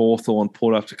 take on Hawthorn,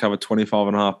 pulled up to cover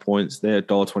 25.5 points. They're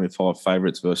 $1.25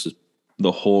 favourites versus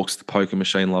the Hawks, the poker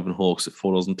machine loving Hawks at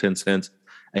 $4.10.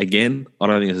 Again, I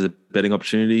don't think there's a betting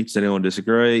opportunity. Does anyone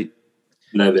disagree?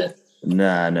 No bet.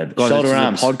 No. Guys, Shoulder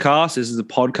arms. This is a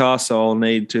podcast, so I'll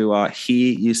need to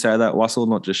hear you say that, Wussell,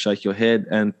 not just shake your head.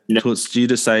 And Toots, you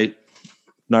just say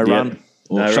no run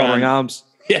or shouldering arms.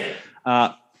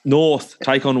 Yeah. North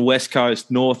take on West Coast.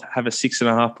 North have a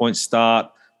 6.5 point start.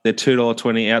 They're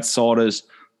 $2.20 outsiders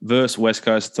versus West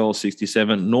Coast at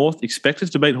 $1.67. North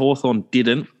expected to beat Hawthorn,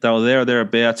 didn't. They were there or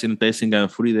thereabouts in decent game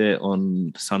footy there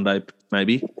on Sunday,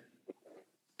 maybe.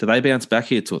 Do they bounce back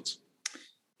here, Toots?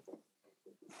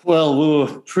 Well, we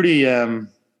were pretty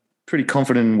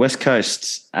confident in West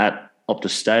Coast at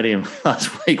Optus Stadium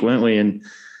last week, weren't we? And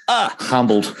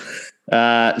humbled. Who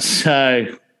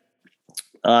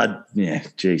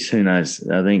knows?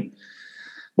 I think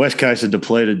West Coast are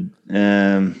depleted.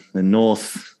 The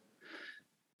North,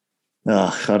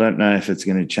 I don't know if it's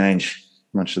going to change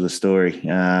much of the story.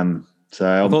 I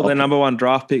thought their number one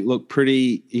draft pick looked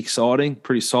pretty exciting,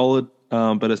 pretty solid,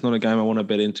 but it's not a game I want to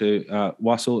bet into.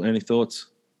 Wussell, any thoughts?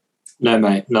 No,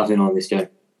 mate, nothing on this game.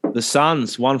 The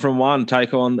Suns, 1-1,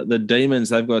 take on the Demons.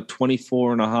 They've got a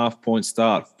 24.5 point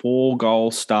start,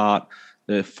 4-goal start.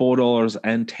 They're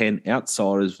 $4.10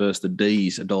 outsiders versus the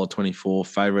D's, $1.24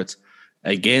 favourites.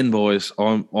 Again, boys,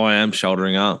 I am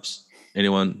shouldering arms.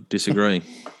 Anyone disagreeing?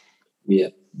 Yeah.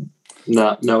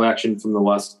 No action from the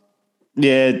West.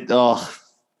 Yeah.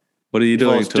 What are you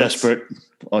doing? If I was desperate,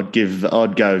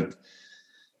 I'd go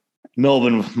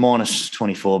Melbourne minus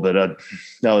 24, but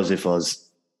that was if I was,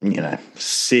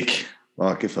 sick.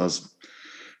 Like if I was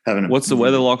having What's the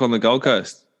weather like on the Gold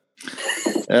Coast?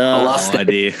 I'll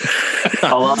idea.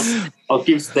 I'll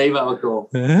give Steve a call.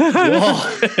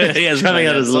 He's coming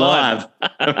out as live.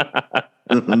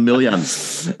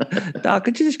 Millions. No,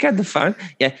 could you just grab the phone?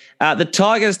 Yeah. The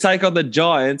Tigers take on the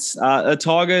Giants. The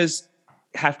Tigers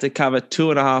have to cover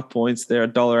 2.5 points. They're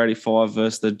 $1.85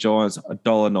 versus the Giants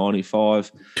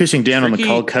 $1.95. Pissing down on the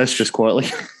cold coast just quietly.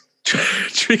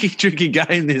 Tricky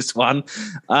game, this one.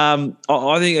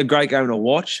 I think a great game to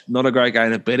watch, not a great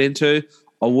game to bet into.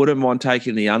 I wouldn't mind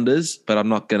taking the unders, but I'm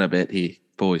not going to bet here.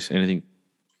 Boys, anything?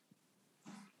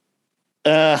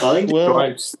 I think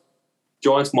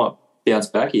Giants might bounce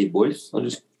back here, boys. I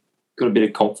just got a bit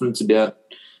of confidence about,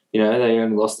 they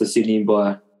only lost to Sydney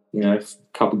by, a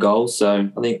couple of goals. So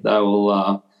I think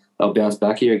they'll bounce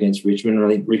back here against Richmond. I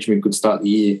think Richmond could start the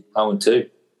year 0-2.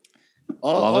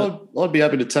 I'd be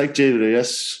happy to take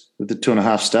GWS with the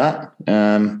 2.5 start.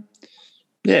 I'll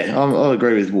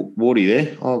agree with Wardy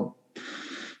there. I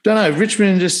don't know.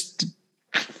 Richmond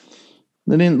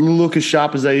they didn't look as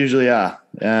sharp as they usually are.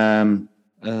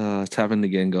 It's happened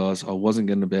again, guys. I wasn't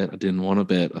going to bet. I didn't want to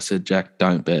bet. I said, Jack,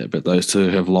 don't bet. But those two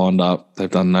have lined up. They've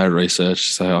done no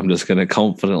research. So I'm just going to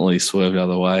confidently swerve the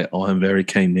other way. I'm very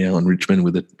keen now on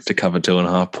Richmond to cover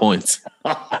 2.5 points.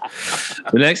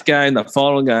 The next game, the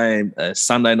final game, a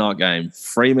Sunday night game.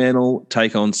 Fremantle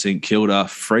take on St Kilda.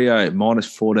 Freo minus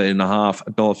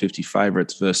 14.5, $1.50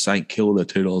 favourites versus St Kilda,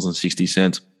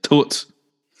 $2.60. Toots,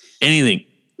 anything.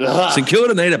 St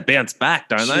Kilda need to bounce back,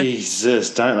 don't they?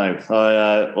 Jesus, don't they?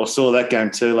 I saw that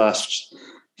game too last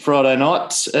Friday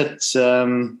night at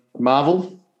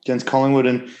Marvel against Collingwood,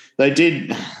 and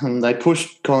they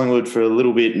pushed Collingwood for a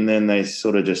little bit, and then they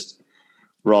sort of just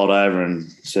rolled over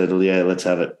and said, well, yeah, let's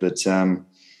have it. But I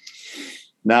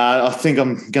think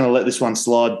I'm going to let this one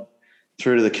slide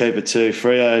through to the keeper too.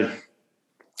 Freo,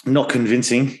 not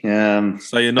convincing.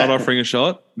 So you're not offering a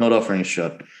shot? Not offering a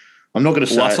shot. I'm not going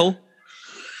to say Russell?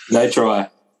 No try.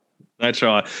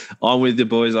 I'm with you,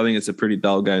 boys. I think it's a pretty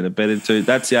dull game to bet into.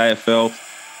 That's the AFL. Well,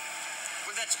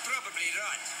 that's probably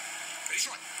right. He's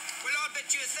right. Well, I'll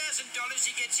bet you $1,000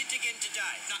 he gets it again today.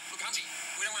 No, look, Hansi,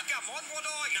 we don't want to... Come on, what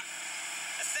are you?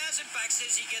 $1,000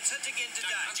 says he gets it again today.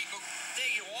 No, Hansi, look.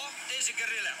 There you are. There's a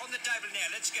gorilla on the table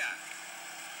now. Let's go.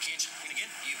 Chance, win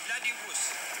again. You bloody wuss.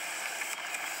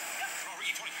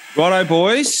 Righto,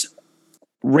 boys.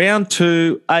 Round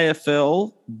 2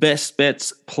 AFL best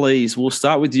bets, please. We'll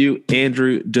start with you,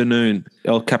 Andrew Danoon.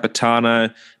 El Capitano.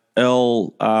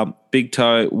 Big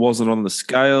Toe wasn't on the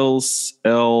scales.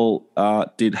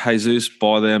 Did Jesus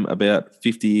buy them about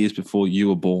 50 years before you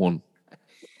were born?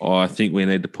 I think we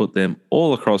need to put them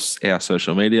all across our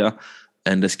social media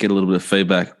and just get a little bit of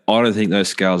feedback. I don't think those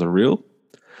scales are real.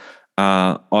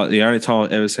 The only time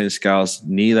I've ever seen scales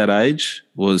near that age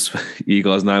was, you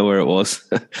guys know where it was.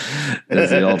 It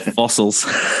was the old fossils.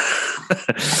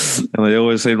 And they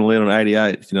always seem to land on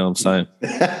 88, if you know what I'm saying.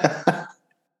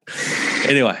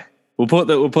 Anyway, we'll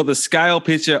put the scale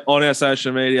picture on our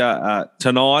social media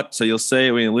tonight, so you'll see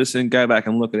it when you listen. Go back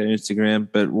and look at our Instagram.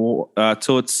 But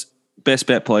Toots, best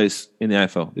bet, please, in the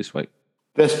AFL this week.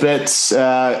 Best bets,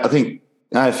 I think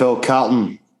AFL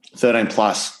Carlton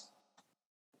 13+.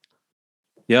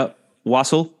 Yep.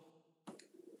 Wassel?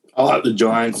 I like the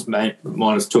Giants, mate,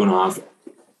 minus 2.5.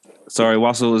 Sorry,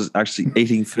 Wassel is actually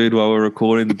eating food while we're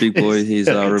recording. The big boy, he's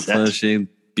replenishing.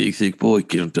 Big, thick boy,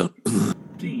 get him done.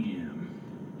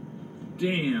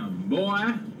 Damn,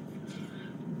 boy.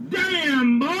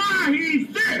 Damn, boy, he's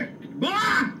thick. Boy,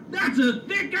 that's a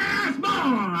thick-ass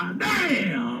boy.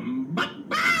 Damn.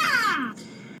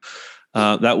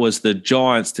 That was the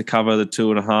Giants to cover the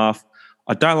 2.5.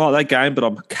 I don't like that game, but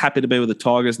I'm happy to be with the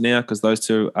Tigers now because those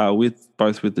two are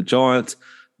both with the Giants.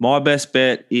 My best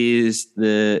bet is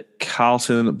the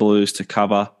Carlton Blues to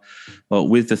cover,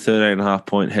 with the 13.5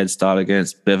 point head start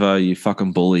against Bevo, you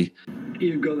fucking bully.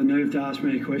 You've got the nerve to ask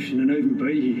me a question and even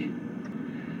be here.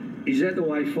 Is that the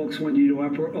way Fox want you to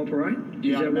operate?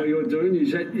 Is that what you're doing?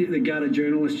 Is that the gutter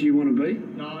journalist you want to be?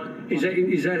 No. Is that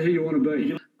who you want to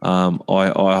be?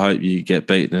 I hope you get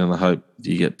beaten and I hope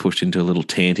you get pushed into a little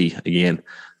tanty again.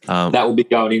 That will be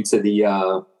going into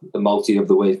the multi of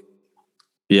the week.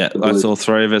 Yeah, that's all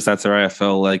three of us. That's our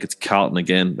AFL league. It's Carlton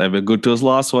again. They've been good to us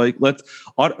last week. Why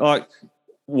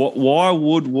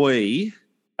would we,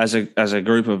 as a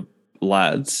group of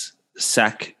lads,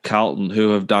 sack Carlton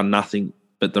who have done nothing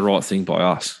but the right thing by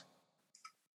us?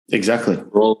 Exactly.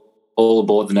 We're all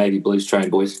aboard the Navy Blues train,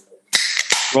 boys.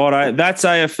 Righto, that's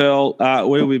AFL.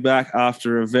 We'll be back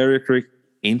after a very quick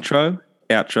outro,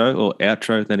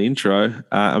 then intro,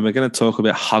 and we're going to talk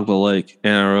about Hug the League,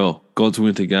 NRL, God's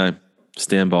winter game.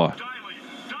 Stand by. Daly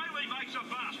makes a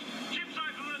bust. Chips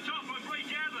over the top of Reed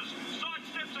Gathers.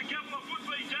 Sidesteps a couple of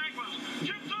would-be tacklers.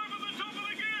 Chips over the top of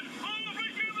again. Oh,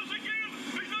 Reed Gathers again.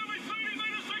 He's only 30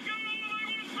 metres to go. They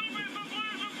want to stop him. The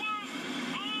Blues have won.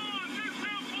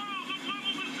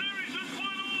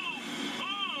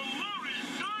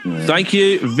 Thank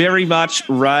you very much,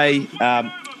 Ray.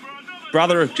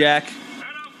 Brother of Jack.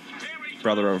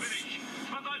 Brother of...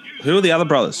 Who are the other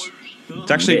brothers?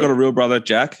 It's actually got a real brother,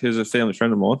 Jack, who's a family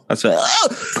friend of mine. That's it.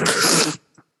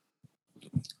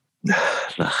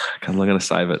 I'm not going to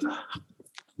save it.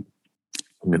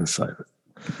 I'm going to save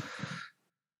it.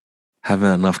 Haven't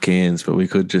had enough cans, but we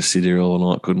could just sit here all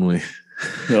night, couldn't we?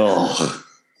 Oh,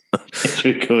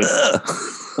 we could.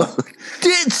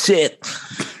 Dead set.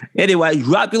 Anyway,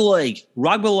 rugby league.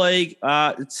 Rugby league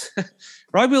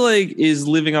is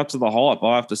living up to the hype,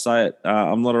 I have to say it.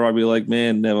 I'm not a rugby league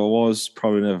man, never was,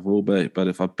 probably never will be. But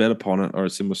if I bet upon it or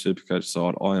it's in my Supercoach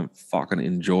side, I am fucking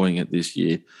enjoying it this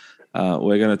year.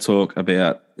 We're going to talk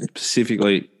about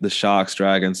specifically the Sharks,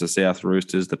 Dragons, the South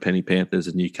Roosters, the Penny Panthers,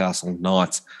 the Newcastle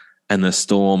Knights, and the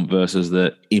Storm versus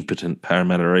the impotent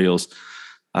Parramatta Eels.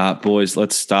 Boys,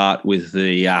 let's start with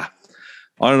the, I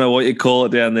don't know what you call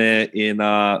it down there in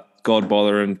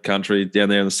God-bothering country, down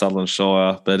there in the Southern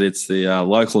Shire, but it's the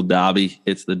local derby.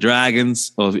 It's the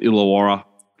Dragons of Illawarra,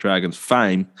 Dragons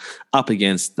fame, up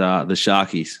against the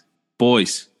Sharkies.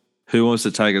 Boys, who wants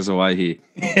to take us away here?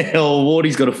 Well,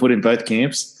 Wardy's got a foot in both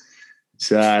camps,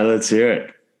 so let's hear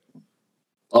it.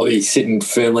 I'll be sitting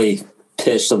firmly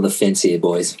perched on the fence here,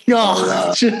 boys.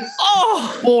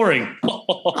 Boring.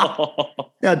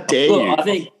 How dare you?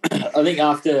 I think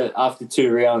after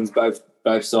 2 rounds, both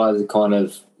sides are kind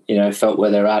of felt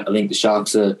where they're at. I think the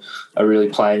Sharks are really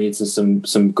playing into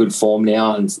some good form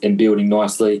now and building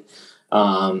nicely.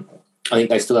 I think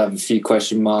they still have a few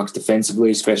question marks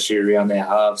defensively, especially around their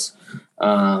halves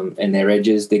and their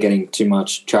edges. They're getting too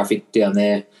much traffic down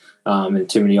there and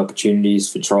too many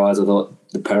opportunities for tries. I thought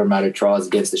the Parramatta tries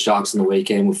against the Sharks on the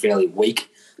weekend were fairly weak,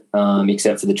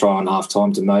 except for the try on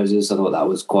half-time to Moses. I thought that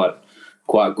was quite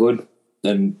good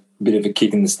and a bit of a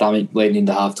kick in the stomach leading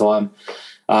into half-time.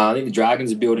 I think the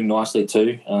Dragons are building nicely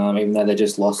too, even though they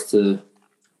just lost to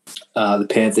the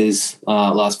Panthers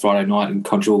last Friday night in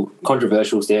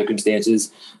controversial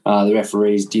circumstances. The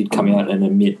referees did come out and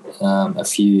admit a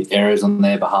few errors on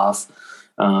their behalf.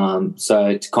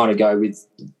 So to kind of go with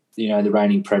the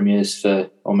reigning premiers for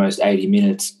almost 80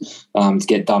 minutes to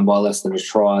get done by less than a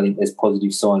try, I think there's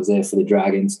positive signs there for the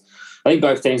Dragons. I think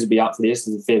both teams would be up for this.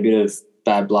 There's a fair bit of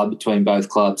bad blood between both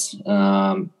clubs.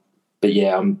 But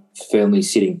yeah, I'm firmly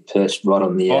sitting perched right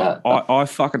on the... I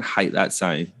fucking hate that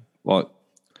saying. Like,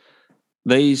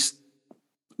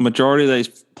 majority of these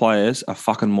players are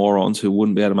fucking morons who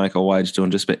wouldn't be able to make a wage doing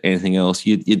just about anything else.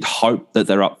 You'd hope that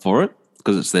they're up for it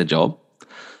because it's their job.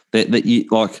 That you,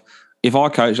 like, if I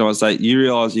coach, I would say, you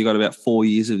realise you got about 4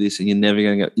 years of this and you're never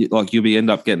going to get... Like, you'll end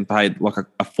up getting paid like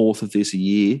a fourth of this a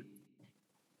year.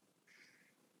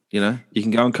 You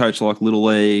can go and coach like Little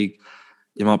League.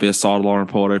 You might be a sideline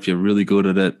reporter if you're really good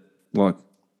at it. Like,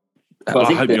 well,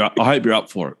 I hope you're up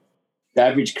for it. The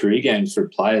average career games for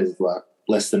players is like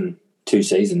less than 2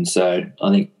 seasons. So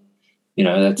I think,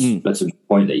 that's a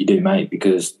point that you do make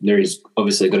because there is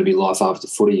obviously got to be life after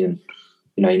footy and,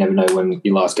 you never know when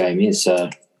your last game is. So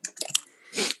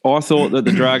I thought that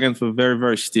the Dragons were very,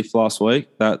 very stiff last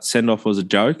week. That send-off was a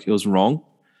joke. It was wrong.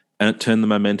 And it turned the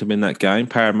momentum in that game.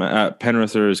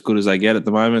 Penrith are as good as they get at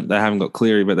the moment. They haven't got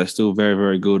Cleary, but they're still very,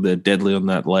 very good. They're deadly on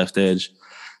that left edge.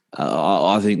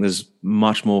 I think there's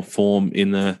much more form in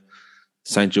the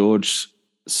St. George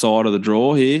side of the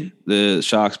draw here. The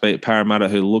Sharks beat Parramatta,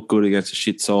 who look good against a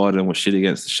shit side and were shit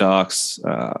against the Sharks.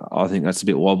 I think that's a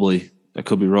bit wobbly. I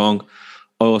could be wrong.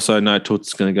 I also know Toots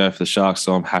is going to go for the Sharks,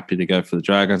 so I'm happy to go for the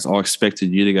Dragons. I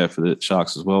expected you to go for the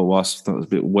Sharks as well, Wuss. I thought it was a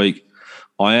bit weak.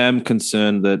 I am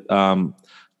concerned that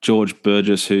George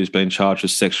Burgess, who's been charged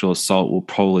with sexual assault, will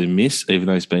probably miss, even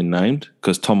though he's been named,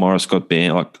 because Tom Morris got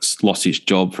banned, lost his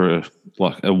job for a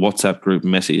WhatsApp group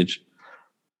message.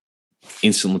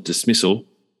 Instant dismissal.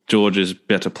 George is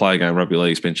about to play a game of rugby league.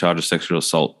 He's been charged with sexual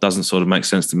assault. Doesn't sort of make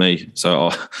sense to me. So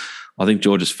I think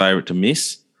George is favourite to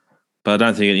miss, but I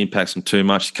don't think it impacts him too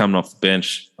much. He's coming off the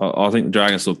bench. I think the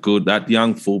Dragons look good. That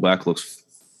young fullback looks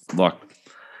like...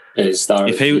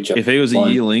 If he was a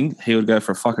yearling, he would go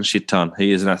for a fucking shit ton.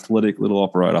 He is an athletic little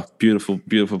operator. Beautiful,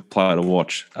 beautiful player to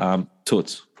watch.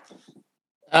 Toots.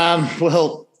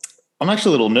 Well, I'm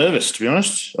actually a little nervous, to be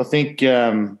honest. I think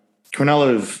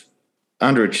Cronulla have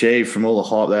underachieved from all the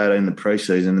hype they had in the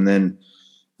preseason, and then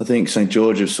I think St.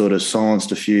 George have sort of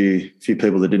silenced a few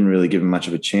people that didn't really give them much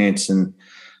of a chance. And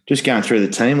just going through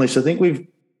the team list, I think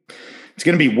it's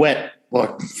going to be wet,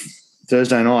 like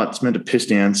Thursday night. It's meant to piss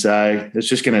down, so it's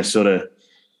just going to sort of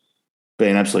be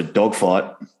an absolute dogfight.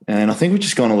 And I think we've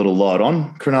just gone a little light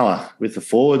on Cronulla with the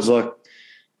forwards. Like,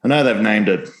 I know they've named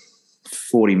a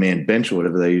 40-man bench or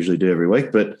whatever they usually do every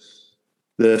week, but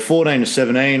the 14 to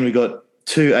 17, we got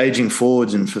two ageing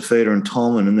forwards in Fafita and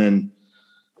Tolman, and then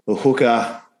a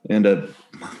hooker and a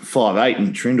 5'8"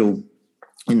 in Trindle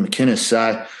in McInnes. So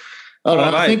I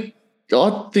don't know.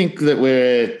 I think that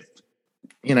we're,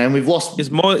 and we've lost. Is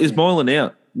Moylan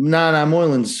out? No,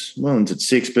 Moylan's at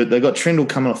 6, but they got Trindle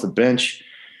coming off the bench,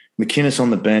 McInnes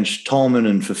on the bench, Tolman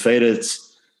and Fafita.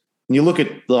 And you look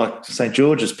at like St.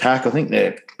 George's pack, I think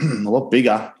they're a lot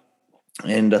bigger,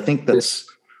 and I think that's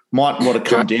might what it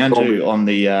come down to on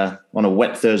a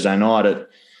wet Thursday night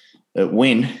at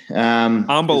Wynn.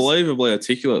 Unbelievably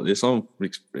articulate. This I'm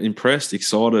impressed,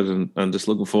 excited, and just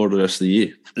looking forward to the rest of the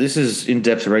year. This is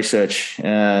in-depth research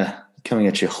coming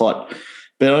at you hot,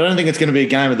 but I don't think it's going to be a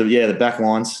game of the back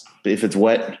lines if it's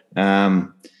wet.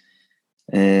 And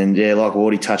like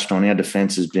Wardy touched on, our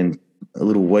defence has been a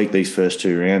little weak these first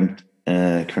two rounds,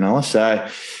 Cronulla. So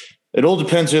it all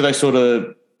depends who they sort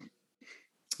of.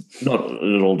 Not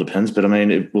it all depends, but I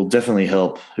mean it will definitely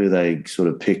help who they sort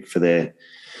of pick for their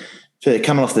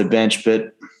coming off their bench.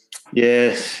 But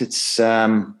yeah, it's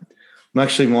I'm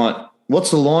actually might. What's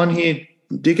the line here,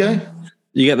 Dicko?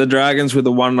 You get the Dragons with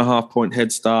a 1.5 point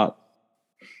head start.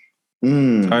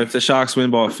 So if the Sharks win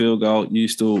by a field goal, you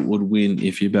still would win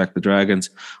if you back the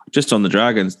Dragons. Just on the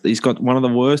Dragons, he's got one of the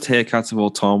worst haircuts of all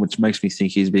time, which makes me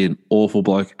think he's been an awful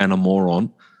bloke and a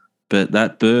moron. But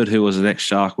that Bird, who was an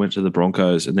ex-Shark, went to the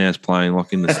Broncos and now is playing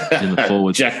like in the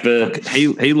forwards. Jack Bird. Like,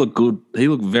 he looked good. He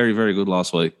looked very, very good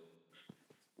last week.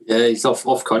 Yeah, he's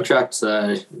off contract,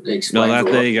 so he explains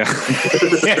there you go.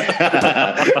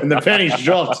 And the pennies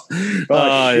dropped.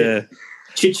 Oh yeah.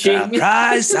 Cha-ching.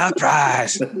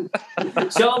 Surprise.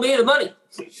 Show me the money.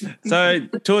 So,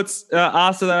 Toots,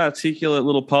 after that articulate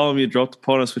little poem you dropped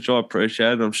upon us, which I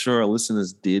appreciated, I'm sure our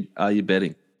listeners did, are you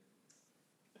betting?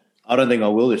 I don't think I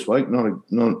will this week. Not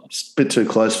a bit too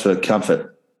close for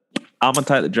comfort. I'm going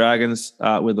to take the Dragons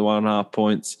with the 1.5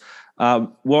 points.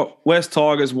 West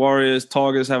Tigers, Warriors.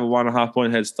 Tigers have a 1.5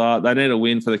 point head start. They need a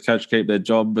win for the coach to keep their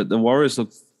job, but the Warriors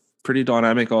look pretty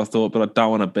dynamic, I thought, but I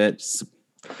don't want to bet.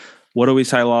 What did we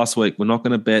say last week? We're not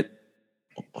going to bet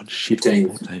on shit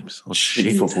football teams. On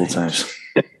shit football teams.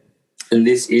 And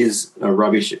this is a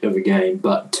rubbish of a game,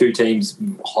 but two teams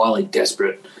highly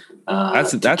desperate.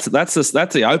 That's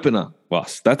the opener,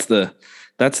 Wuss. That's the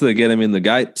get them in the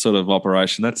gate sort of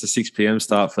operation. That's the 6 p.m.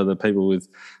 start for the people with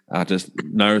just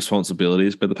no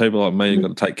responsibilities. But the people like me who've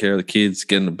got to take care of the kids,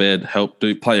 get into bed,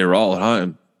 play your role at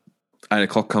home. 8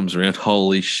 o'clock comes around.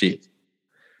 Holy shit!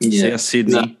 Yeah. South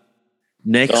Sydney,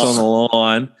 necks on the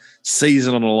line,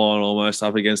 season on the line, almost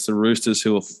up against the Roosters,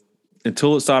 who are,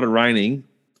 until it started raining.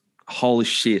 Holy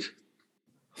shit!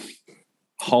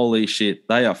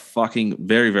 They are fucking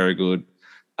very, very good.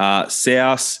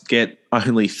 South get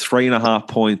only 3.5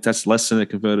 points. That's less than a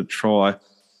converted try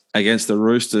against the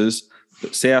Roosters.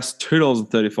 But South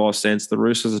 $2.35. The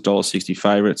Roosters $1.60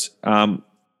 favourites.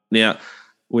 Now,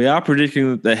 we are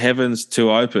predicting the heavens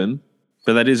to open,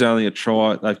 but that is only a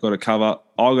try. They've got to cover.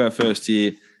 I'll go first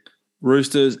here.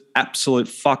 Roosters, absolute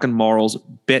fucking morals.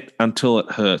 Bet until it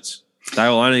hurts. They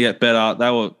will only get better.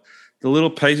 The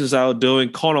little pieces they were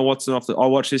doing. Connor Watson I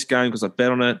watched this game because I bet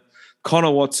on it.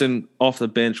 Connor Watson off the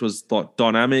bench was like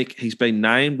dynamic. He's been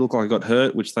named. Looked like he got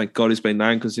hurt, which thank God he's been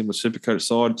named because he's in the Supercoach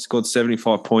side. Scored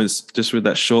 75 points just with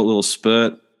that short little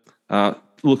spurt.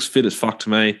 Looks fit as fuck to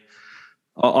me.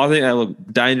 I think they look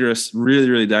dangerous, really,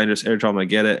 really dangerous every time they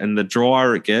get it. And the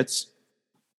drier it gets,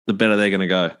 the better they're going to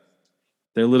go.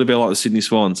 They're a little bit like the Sydney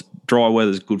Swans. Dry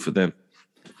weather's good for them.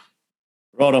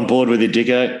 Right on board with you,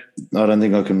 Dicko. I don't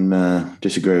think I can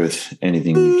disagree with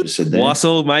anything you just said there.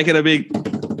 Wassel, make it a big...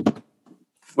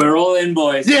 We're all in,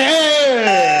 boys.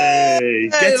 Yay!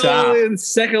 Gets up.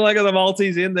 Second leg of the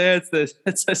multis in there.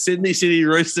 It's the Sydney City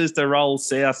Roosters to roll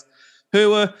South,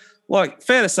 who were, like,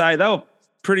 fair to say, they were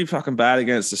pretty fucking bad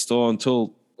against the Storm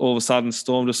until all of a sudden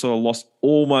Storm just sort of lost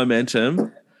all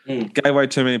momentum, gave away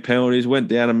too many penalties, went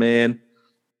down a man.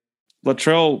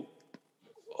 Latrell...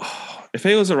 If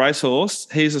he was a racehorse,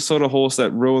 he's the sort of horse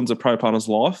that ruins a pro punter's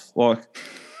life. Like,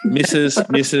 misses.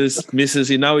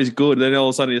 You know he's good. Then all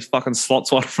of a sudden he just fucking slots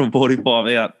one from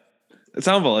 45 out. It's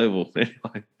unbelievable.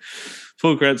 Anyway,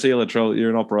 full credit to you, Latrell. You're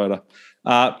an operator.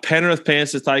 Penrith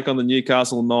Panthers take on the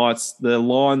Newcastle Knights. The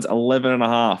line's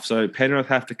 11.5. So Penrith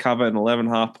have to cover an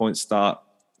 11.5 point start,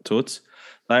 Toots.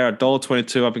 They are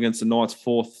 $1.22 up against the Knights,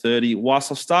 $4.30.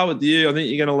 Wuss, I'll start with you. I think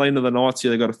you're going to lean to the Knights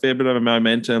here. They've got a fair bit of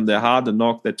momentum. They're hard to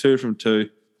knock. They're 2 from 2.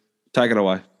 Take it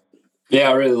away. Yeah,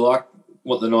 I really like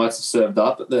what the Knights have served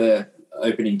up at their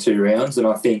opening 2 rounds, and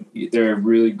I think they're a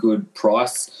really good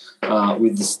price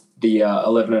with the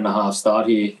 11.5 start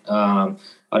here.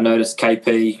 I noticed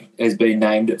KP has been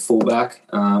named at fullback,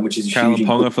 which is a Callum huge.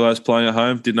 Ponga, for those playing at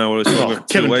home, didn't know what he was talking about.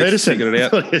 Kevin 2 weeks, Peterson. figured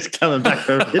it out. He's coming back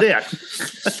for a bit out.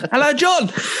 Hello, John.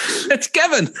 It's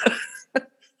Kevin.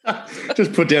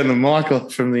 Just put down the mic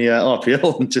from the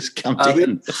IPL and just come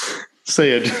down. See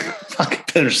it, fucking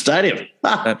Penrith Stadium.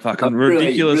 That fucking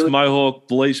ridiculous mohawk,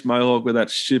 bleached mohawk with that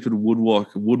stupid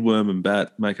woodworm and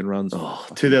bat making runs.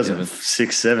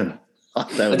 2006-7.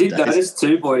 I did notice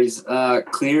too, boys.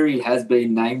 Cleary has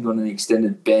been named on an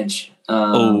extended bench.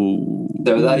 So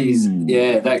that is,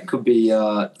 that could be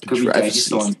danger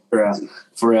signs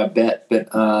for our bet. But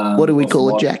what do we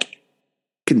call it, Jack?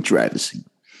 Controversy.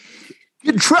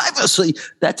 Controversy.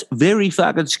 That's very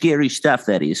fucking scary stuff,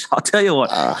 that is. I'll tell you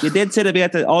what. You then said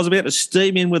I was about to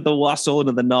steam in with the Wussel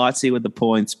into the Knights here with the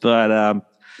points, but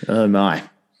oh my.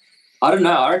 I don't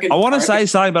know. I want to say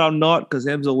something, but I'm not because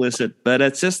Em's will listen. But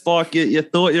it's just like you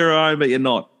thought you were own, but you're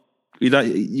not.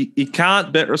 You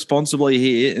can't bet responsibly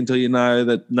here until you know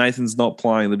that Nathan's not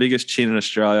playing. The biggest chin in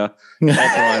Australia,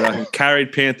 operator,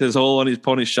 carried Panthers all on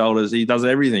his shoulders. He does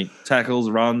everything: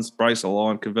 tackles, runs, breaks the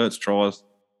line, converts tries.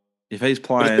 If he's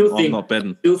playing, I'm not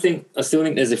betting. I still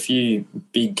think there's a few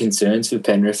big concerns for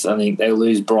Penrith. I think they'll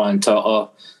lose Brian Toto,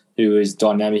 who is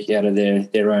dynamic out of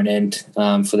their own end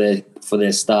for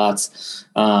their starts,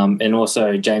 and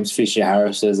also James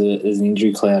Fisher-Harris as an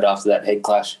injury cloud after that head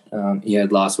clash he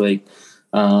had last week.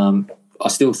 I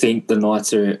still think the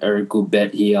Knights are a good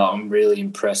bet here. I'm really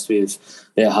impressed with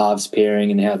their halves pairing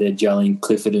and how they're gelling,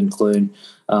 Clifford and Clune.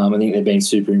 I think they've been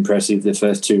super impressive the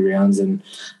first 2 rounds, and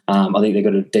I think they've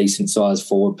got a decent sized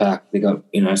forward pack. They got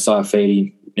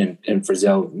Saifidi and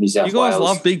Frizzell, New South Wales. You guys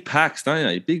love big packs, don't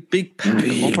you? Big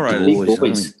operators. Big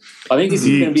boys. I think this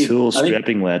is going to be tall,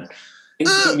 strapping lad.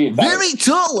 Very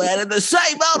tall lad, and the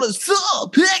same old as Thor.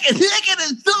 Hickett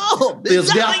and Thor.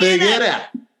 There's nothing get out.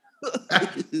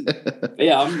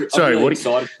 Yeah, I'm really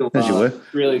excited.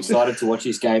 Really excited to watch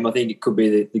this game. I think it could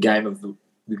be the game of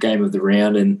the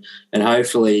round, and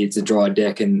hopefully it's a dry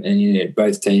deck, and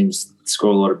both teams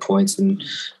score a lot of points and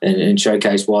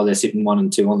showcase why they're sitting 1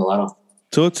 and 2 on the ladder.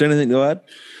 Toots, anything to add?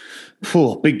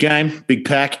 Big game, big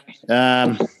pack.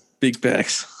 Big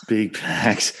packs. Big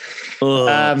packs.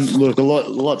 Look, a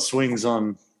lot swings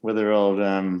on whether old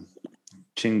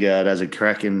Chingard has a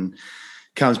crack and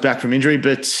comes back from injury,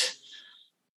 but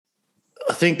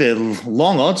I think they're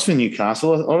long odds for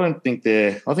Newcastle. I think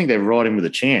they're right in with a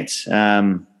chance.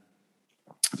 So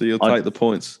you'll take the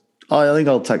points? I think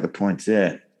I'll take the points,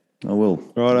 yeah. I will.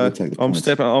 Right, I'm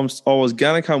stepping. I was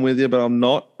going to come with you, but I'm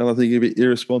not, and I think it'd be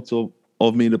irresponsible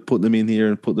of me to put them in here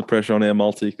and put the pressure on our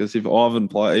multi, because if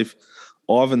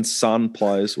Ivan's son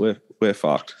plays, we're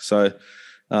fucked. So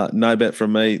no bet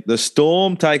from me. The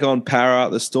Storm take on Para.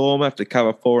 The Storm have to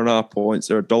cover 4.5 points.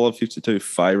 They're $1.52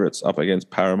 favourites up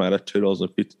against Parramatta,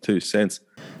 $2.52.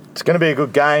 It's going to be a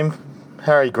good game.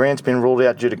 Harry Grant's been ruled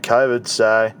out due to COVID,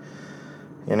 so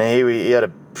he had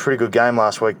a pretty good game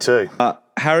last week too.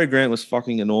 Harry Grant was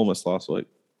fucking enormous last week.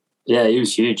 Yeah, he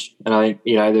was huge. And I think,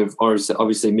 they've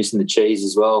obviously missing the cheese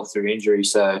as well through injury.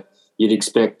 So you'd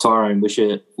expect Tyrone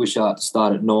Wishart to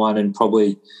start at 9, and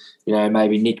probably,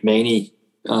 maybe Nick Meaney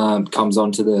comes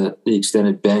onto the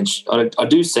extended bench. I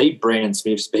do see Brandon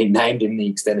Smith's being named in the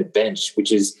extended bench,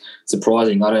 which is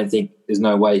surprising. I don't think there's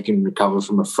no way he can recover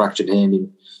from a fractured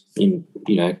hand in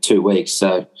 2 weeks.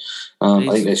 So I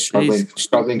think they're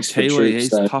struggling. Kiwi, he's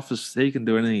tough as he can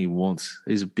do anything he wants.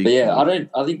 He's a big. But yeah,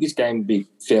 I think this game will be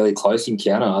fairly close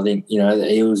encounter. I think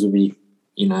the Eels will be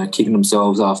kicking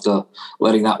themselves after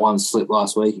letting that one slip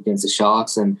last week against the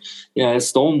Sharks, and the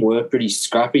Storm were pretty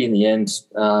scrappy in the end,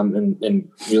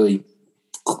 and really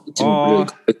didn't really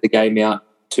close the game out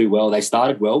too well. They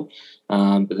started well,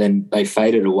 but then they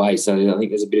faded away. So I think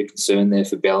there's a bit of concern there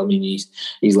for Bellamy and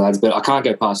his lads. But I can't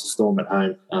go past the Storm at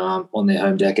home on their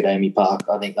home deck at Amy Park.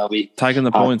 I think they'll be taking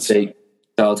the points. So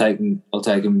I'll take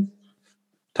them.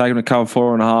 Taking to cover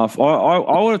 4.5.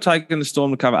 I would have taken the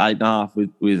Storm to cover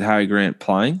 8.5 with Harry Grant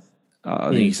playing.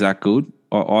 I think he's that good.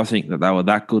 I think that they were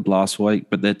that good last week,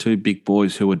 but they're two big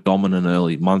boys who were dominant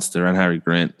early, Munster and Harry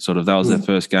Grant. That was their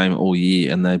first game all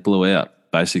year, and they blew out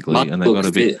basically, and they got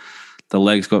a bit. The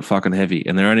legs got fucking heavy,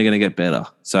 and they're only going to get better.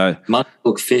 So Munster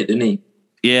looked fit, didn't he?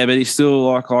 Yeah, but he's still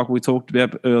like we talked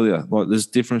about earlier. Like there's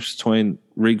a difference between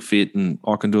rig fit and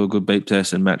I can do a good beep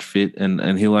test and match fit,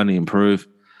 and he'll only improve.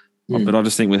 But I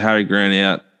just think with Harry Grant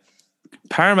out,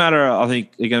 Parramatta, I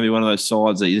think, are going to be one of those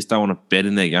sides that you just don't want to bet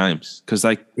in their games because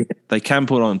they can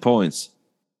put on points,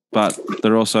 but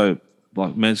they're also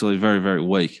like mentally very, very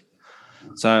weak.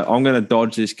 So I'm going to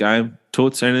dodge this game.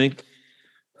 Toots, anything?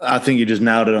 I think you just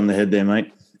nailed it on the head there,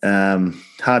 mate.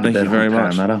 Hard to bet on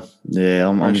Parramatta. Yeah,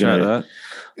 I'm going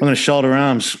going to shoulder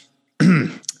arms,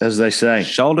 as they say.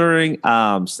 Shouldering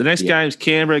arms. The next game's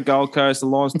Canberra, Gold Coast. The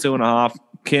line's 2.5.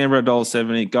 Canberra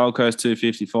 $1.70. Gold Coast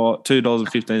 $2.55.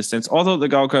 $2.15. I thought the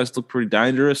Gold Coast looked pretty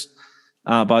dangerous,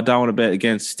 but I don't want to bet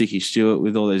against Sticky Stewart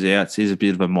with all these outs. He's a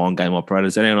bit of a mind game operator.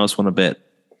 Does anyone else want to bet?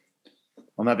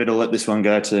 I'm happy to let this one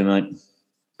go too, mate.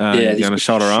 You're going to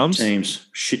shoulder arms?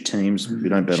 Shit teams. We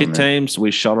don't bet on Shit that. teams,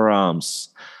 we shoulder arms.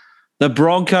 The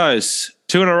Broncos,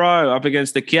 2 in a row up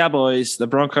against the Cowboys. The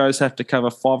Broncos have to cover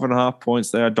 5.5 points.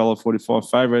 They are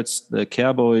 $1.45 favourites. The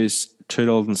Cowboys,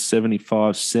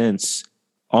 $2.75.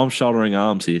 I'm shouldering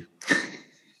arms here.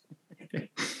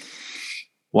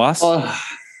 What?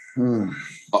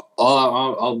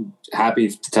 I'm happy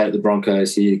to take the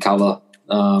Broncos here to cover.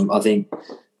 I think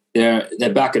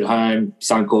they're back at home,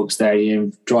 Suncorp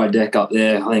Stadium, dry deck up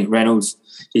there. I think Reynolds,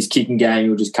 his kicking game,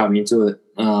 will just come into it.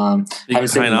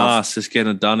 Big pain ass, just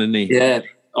getting it done, isn't he? Yeah,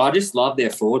 I just love their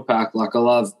forward pack. Like I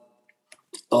love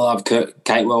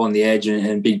Catewell on the edge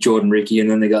and big Jordan Ricky, and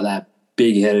then they got that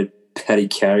big-headed Paddy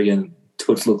Carrigan,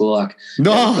 Toots look-alike.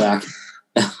 No.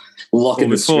 Locking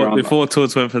the scrum. Before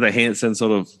Toots went for the Hansen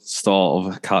sort of style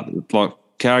of a cut, like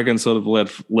Carrigan sort of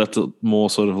left it more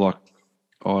sort of like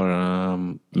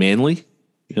manly,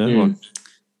 you know. Like,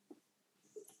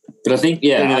 but I think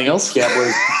anything else?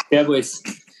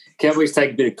 Cowboys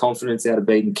take a bit of confidence out of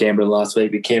beating Canberra last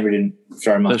week, but Canberra didn't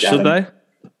throw much. Should they?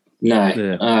 No.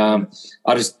 Yeah.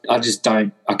 I just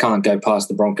don't. I can't go past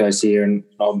the Broncos here, and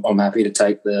I'm happy to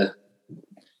take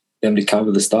them to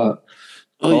cover the start.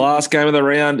 The last game of the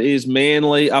round is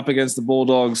Manly up against the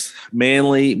Bulldogs.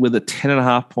 Manly with a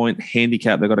 10.5 point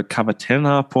handicap. They've got to cover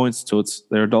 10.5 points to it.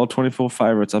 They're $1.24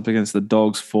 favourites up against the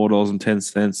Dogs, $4.10.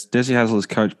 Desi Hazel has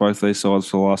coached both these sides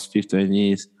for the last 15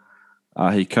 years.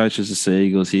 He coaches the Sea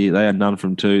Eagles here. They had none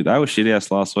from two. They were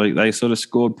shithouse last week. They sort of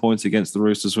scored points against the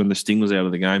Roosters when the sting was out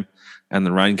of the game and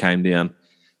the rain came down.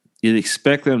 You'd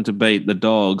expect them to beat the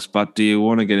Dogs, but do you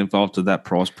want to get involved at that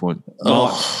price point?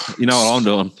 You know what I'm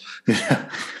doing. Yeah.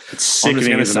 It's I'm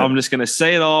sickening, just going to see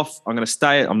it off. I'm going to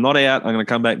stay. I'm not out. I'm going to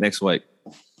come back next week.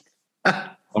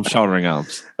 I'm shouldering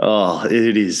arms. Oh,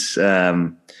 it is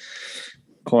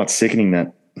quite sickening,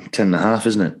 that 10.5,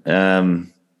 isn't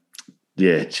it?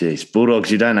 Yeah, geez.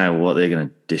 Bulldogs, you don't know what they're going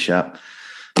to dish up.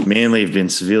 Manly have been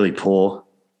severely poor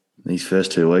these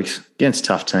first 2 weeks against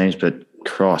tough teams, but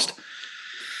Christ,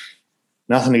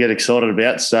 nothing to get excited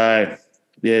about. So,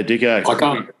 yeah,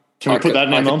 Dicko. Can we put that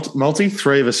in our multi?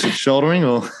 3 of us shouldering,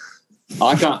 or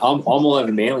I can't. I'm all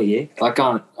over Manly here. I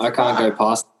can't go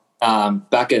past.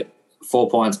 Back at 4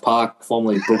 Pines Park,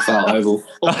 formerly Brookvale Oval.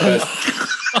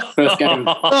 First game.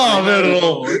 I've heard it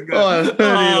all. I've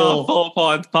heard it all. 4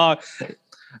 Pines Park.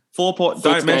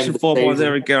 Don't mention 4 Pines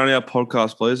ever again on our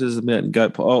podcast, please. This is a Mountain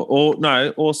Goat.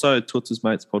 Also Toots'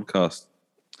 Mates podcast.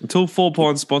 Until 4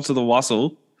 Pines sponsor the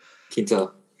Wussle.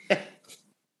 Kinta.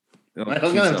 I'm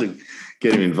going to have to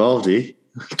get him involved here.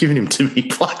 Giving him too many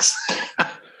plugs.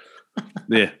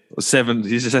 Yeah, 7.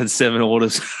 He just had 7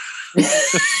 orders.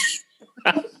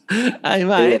 Hey,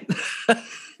 mate.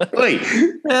 Wait.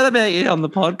 How about you on the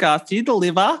podcast? Do you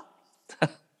deliver?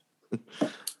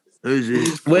 Who's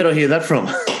this? Where'd I hear that from?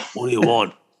 What do you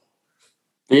want?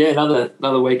 Yeah,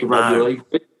 another week of rugby league.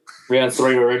 Round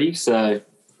 3 already, so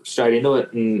straight into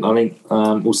it. And I think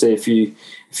we'll see a few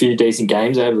decent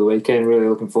games over the weekend. Really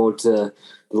looking forward to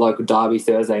the local derby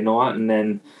Thursday night, and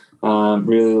then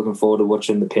really looking forward to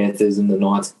watching the Panthers and the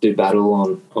Knights do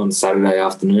battle on Saturday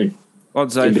afternoon. I'd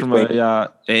say from an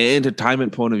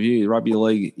entertainment point of view, rugby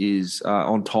league is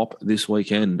on top this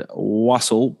weekend.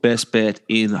 Wussle, best bet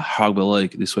in rugby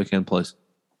league this weekend, please.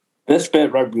 Best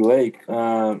bet rugby league,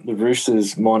 the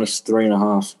Roosters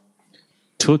 -3.5.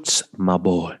 Toots, my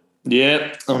boy.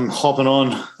 Yeah, I'm hopping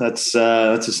on. That's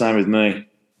the same with me.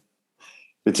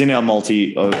 If it's in our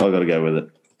multi, I've got to go with it.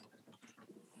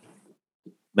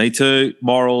 Me too.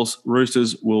 Morals,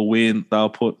 Roosters will win. I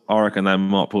reckon they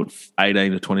might put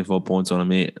 18 to 24 points on them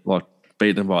here. Like,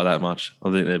 beat them by that much.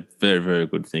 I think they're very, very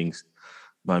good things.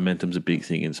 Momentum's a big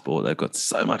thing in sport. They've got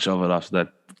so much of it after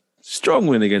that strong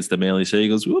win against the Manly Sea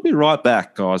Eagles. We'll be right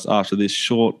back, guys, after this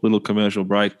short little commercial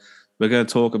break. We're going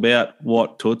to talk about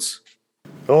what, Toots?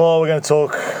 Oh, we're going to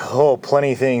talk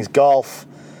plenty of things. Golf.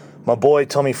 My boy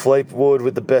Tommy Fleetwood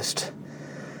with the best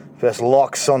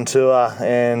locks on tour,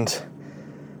 and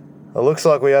it looks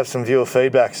like we have some viewer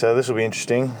feedback, so this will be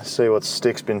interesting. See what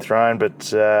stick's been thrown,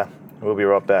 but we'll be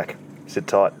right back. Sit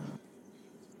tight.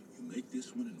 You make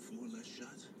this one in 4 less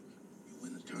shots, you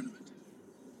win the tournament.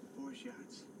 4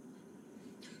 shots.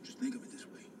 Just think of it this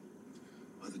way.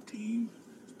 Other team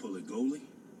pull a goalie,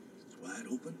 it's wide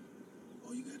open.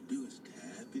 All you got to do is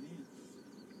tap it in.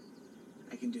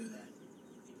 I can do that.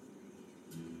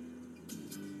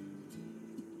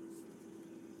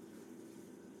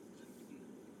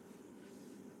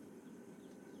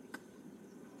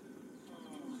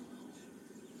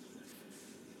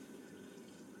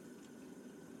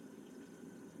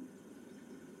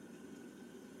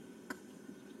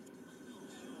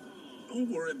 Don't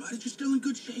worry about it. You're still in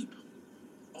good shape.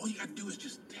 All you gotta do is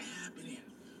just tap it in.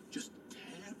 Just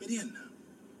tap it in now.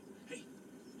 Hey,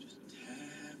 just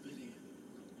tap it in.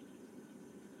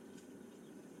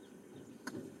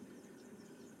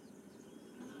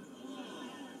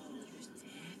 Just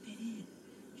tap it in.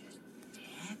 Just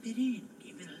tap it in.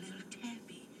 Give it a little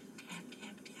tappy. Tap,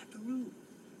 tap, tap-a-roo.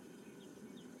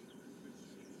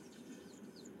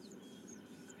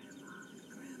 Grandma,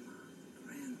 grandma,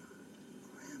 grandma,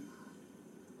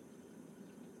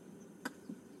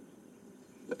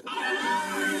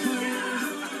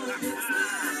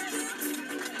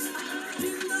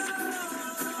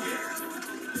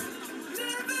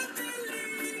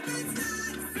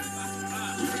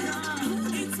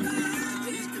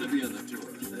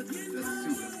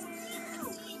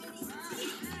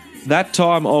 That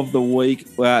time of the week,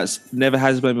 never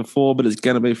has been before, but it's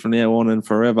going to be from now on and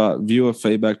forever. Viewer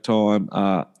feedback time.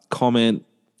 Comment,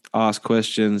 ask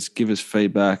questions, give us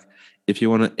feedback. If you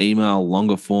want to email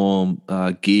longer form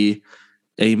gear,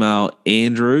 email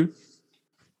Andrew.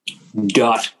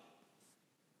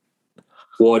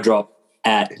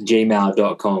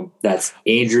 Wardrop@gmail.com. That's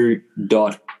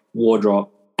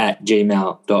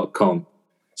andrew.wardrop@gmail.com.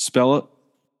 Spell it.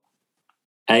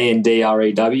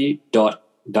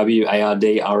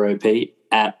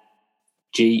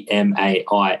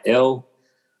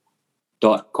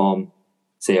 ANDREW.WARDROP@gmail.com.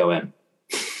 COM.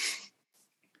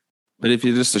 But if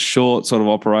you're just a short sort of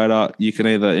operator, you can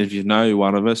either, if you know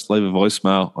one of us, leave a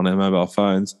voicemail on our mobile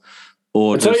phones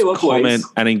or just comment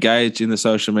and engage in the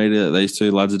social media that these two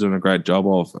lads are doing a great job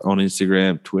of on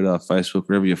Instagram, Twitter, Facebook,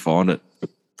 wherever you find it.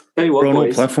 Tell you what, We're on all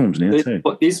boys, platforms now too.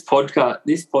 This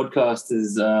podcast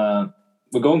is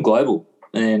we're going global,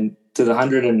 and to the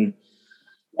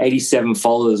 187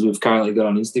 followers we've currently got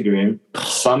on Instagram,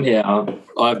 somehow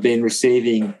I've been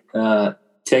receiving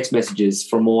text messages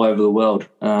from all over the world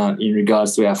in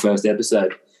regards to our first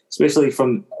episode, especially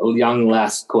from a young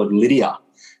lass called Lydia.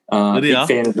 Lydia? Big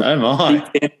fan of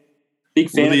big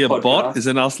fan Lydia of the Bot? podcast. Is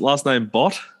her last name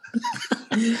Bot?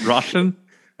 Russian?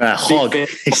 Hog.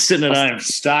 He's sitting at home,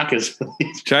 starkers.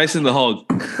 Chasing the hog.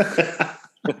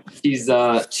 She's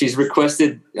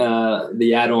requested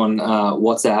the ad on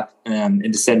WhatsApp and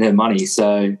to send her money.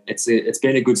 So it's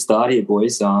been a good start here,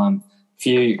 boys.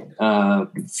 Few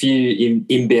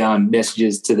inbound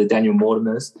messages to the Daniel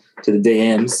Mortimers, to the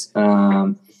DMs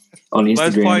on Instagram.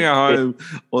 Those playing at home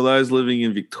or those living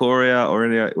in Victoria or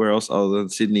anywhere else other than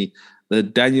Sydney, the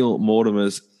Daniel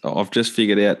Mortimers, I've just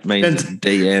figured out, means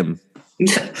DM.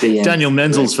 DM. Daniel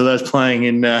Menzel's for those playing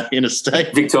in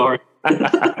interstate. Victoria.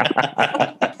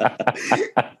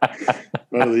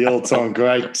 One of the all-time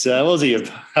great. What was he, a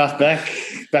halfback,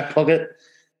 back pocket?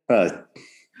 I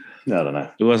don't know.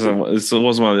 It wasn't one of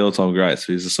the all-time greats.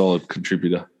 He's a solid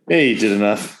contributor. He did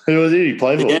enough. Who did he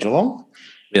play for? Geelong?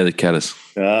 Yeah, the Catters.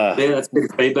 Yeah, that's a bit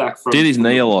of feedback from. Did his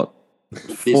knee a lot.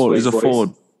 Forward. He's a boys.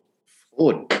 forward.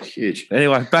 Forward, huge.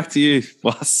 Anyway, back to you.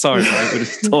 Well, sorry, mate. We're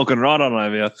just talking right on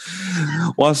over here.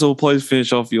 Wassel, please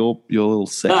finish off your little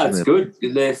section. No, it's good.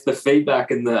 The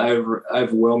feedback and the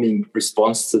overwhelming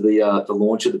response to the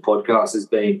launch of the podcast has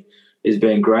been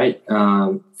great.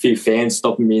 A few fans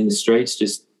stopping me in the streets,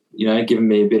 just giving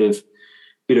me a bit of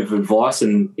advice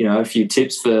and a few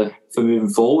tips for moving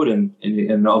forward,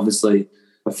 and obviously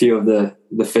a few of the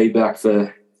feedback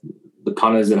for the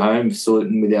punters at home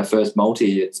sorting with our first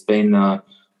multi. It's been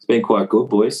quite good,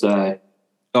 boys. So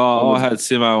I had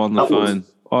Simo on the phone.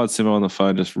 I had Simo on the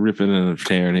phone just ripping and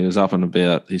tearing. He was up and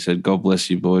about. He said, "God bless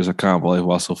you, boys. I can't believe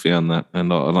Wassel found that."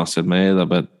 And I said, "Me either."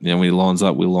 But when he lines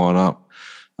up, we line up.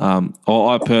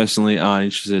 I personally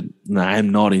am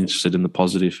not interested in the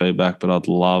positive feedback, but I'd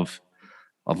love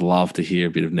to hear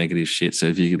a bit of negative shit. So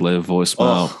if you could leave a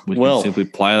voicemail, we can simply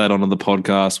play that onto the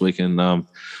podcast.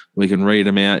 We can read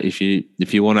them out. If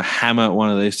you want to hammer one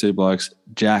of these two blokes,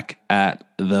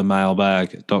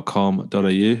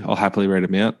 jack@themailbag.com.au. I'll happily read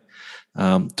them out.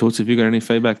 Toots, have you got any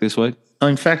feedback this week?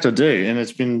 In fact, I do, and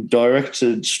it's been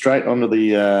directed straight onto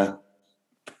the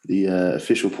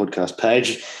official podcast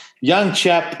page. Young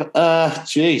chap,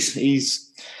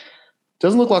 he's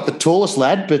doesn't look like the tallest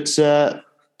lad, but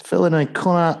fella named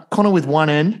Connor with one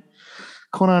N,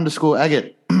 Connor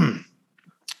 _Agate.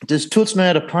 Does Toots know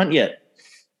how to punt yet?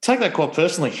 Take that quite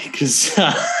personally because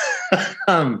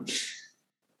I'm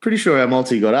pretty sure our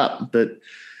multi got up, but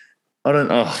I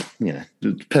don't.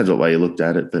 It depends what way you looked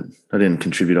at it, but I didn't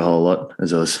contribute a whole lot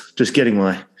as I was just getting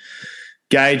my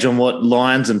gauge on what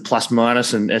lines and plus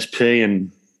minus and SP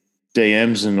and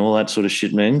DMs and all that sort of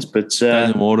shit means. But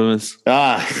Daniel Mortimers.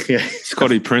 Yeah,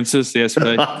 Scotty Princess, the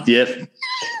SP. Yep.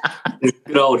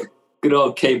 Good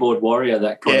old keyboard warrior,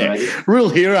 that Connor. Yeah, real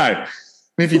hero.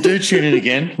 if you do tune in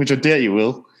again, which I doubt you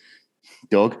will,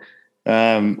 dog,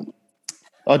 I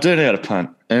do know how to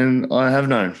punt, and I have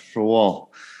known for a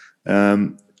while. I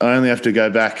only have to go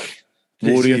back.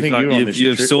 Wardy, I think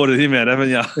you've sorted him out, haven't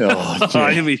you? Oh,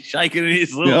 He'll be shaking in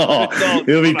his little.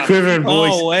 He'll be quivering, boys.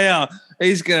 Oh wow,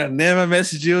 he's gonna never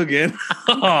message you again.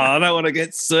 I don't want to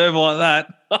get served like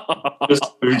that.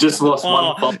 We've just lost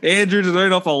one. Andrew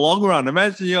doing off a long run.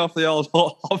 Imagine you off the old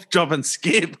off drop and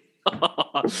skip.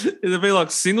 It'd be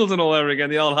like Singleton all over again.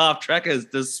 The old half trackers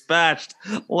dispatched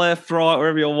left, right,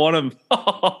 wherever you want them.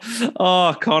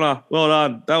 Oh, Connor, well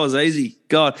done. That was easy.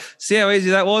 God, see how easy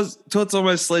that was? Toots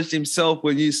almost sledged himself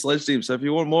when you sledged him. So if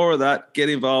you want more of that, get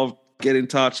involved, get in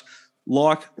touch,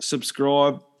 like,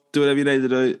 subscribe, do whatever you need to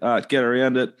do, get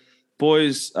around it.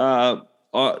 Boys,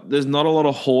 there's not a lot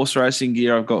of horse racing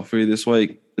gear I've got for you this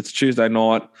week. It's Tuesday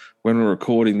night when we're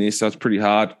recording this, so it's pretty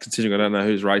hard considering I don't know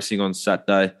who's racing on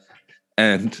Saturday.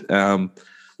 And I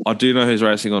do know who's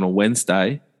racing on a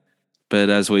Wednesday, but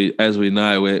as we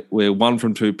know, we're 1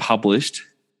 from 2 published,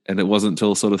 and it wasn't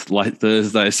until sort of late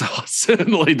Thursday. So I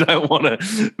certainly don't want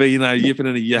to be yipping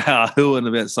and yahooing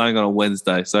about saying on a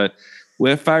Wednesday. So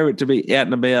we're favourite to be out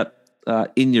and about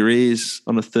in your ears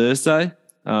on a Thursday.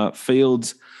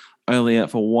 Fields only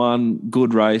out for one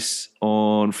good race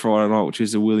on Friday night, which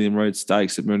is the William Road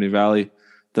Stakes at Moonee Valley.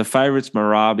 The favourite's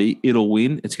Marabi. It'll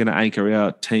win. It's going to anchor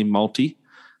our Team Multi.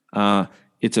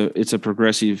 It's a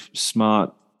progressive,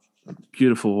 smart,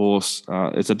 beautiful horse.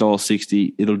 It's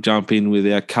 $1.60. It'll jump in with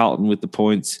our Carlton with the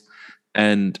points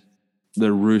and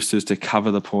the Roosters to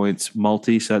cover the points.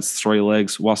 Multi, so that's 3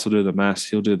 legs. Wuss will do the maths.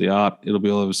 He'll do the art. It'll be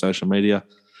all over social media.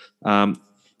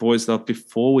 Boys,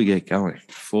 before we get going,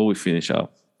 before we finish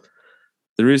up,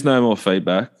 there is no more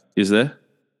feedback, is there?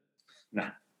 No,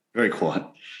 very quiet.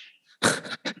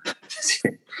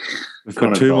 We've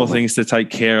got 2 more things to take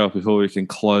care of before we can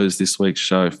close this week's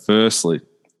show. Firstly,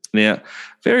 now,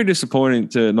 very disappointing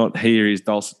to not hear his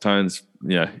dulcet tones,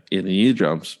 in the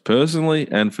eardrums, personally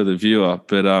and for the viewer.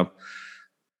 But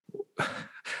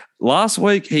last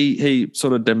week he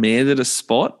sort of demanded a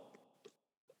spot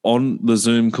on the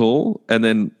Zoom call and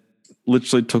then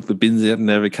literally took the bins out and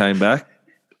never came back.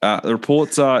 The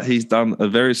reports are he's done a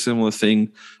very similar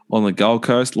thing on the Gold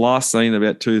Coast. Last seen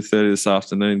about 2:30 this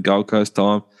afternoon, Gold Coast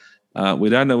time. We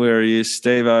don't know where he is.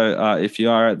 Steve-O, if you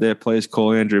are out there, please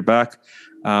call Andrew back.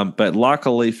 But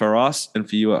luckily for us and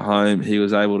for you at home, he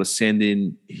was able to send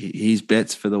in his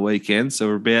bets for the weekend. So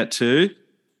we're about to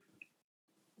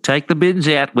take the bins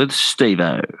out with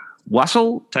Steve-O.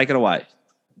 Wussel, take it away.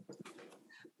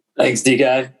 Thanks,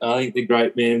 Dicko. I think the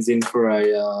great man's in for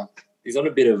he's on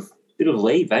a bit of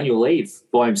leave, annual leave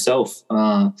by himself.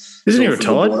 Isn't he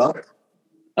retired?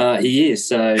 He is.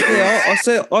 So yeah,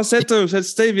 I said to him,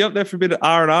 Steve, you up there for a bit of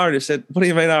R&R? And he said, what do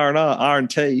you mean R&R?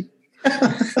 R&T.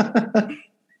 The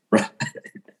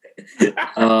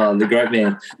great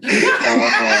man.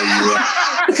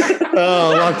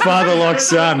 Like father, like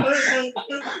son.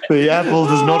 The apple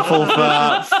does not fall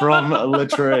far from the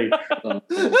tree.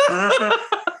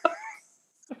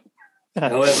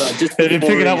 However, just pick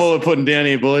it up what we're putting down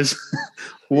here, boys.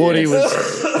 Wardy was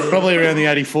probably around the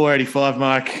 84, 85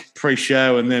 mark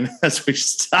pre-show, and then as we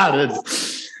started,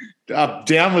 up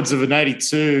downwards of an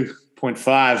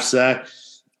 82.5. So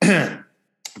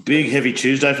big, heavy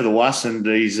Tuesday for the Wuss, and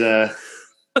he's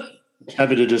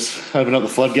happy to just open up the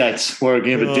floodgates for a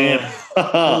game of damn.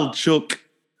 Old chook.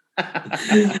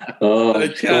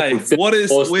 Okay, what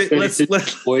is?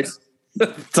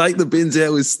 Let's take the bins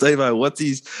out with Steve-O. What's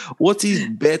his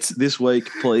bets this week,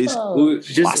 please?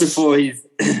 Just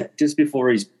before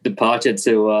his departure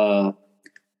to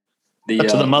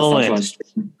the motherland, on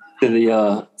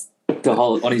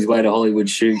his way to Hollywood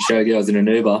showgirls in an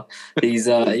Uber, he's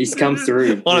come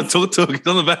through on a tuk-tuk. He's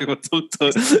on the back of a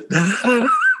tuk-tuk.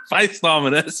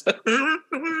 FaceTiming us.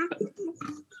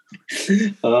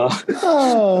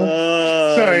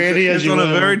 Sorry, Eddie. He's on a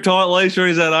very tight leash when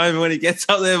he's at home. When he gets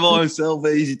up there by himself,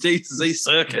 he's GCC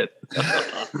circuit.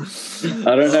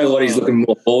 I don't know what he's looking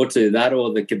more forward to, that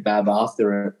or the kebab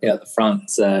after out the front.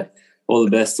 So all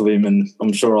the best to him, and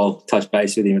I'm sure I'll touch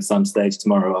base with him at some stage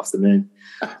tomorrow afternoon.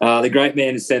 The great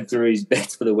man has sent through his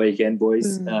bets for the weekend,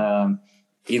 boys.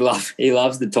 He loves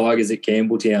the Tigers at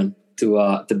Campbelltown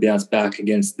to bounce back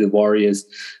against the Warriors.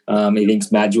 He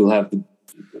thinks Madge will have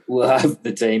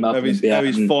the team up. Have his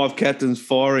 5 captains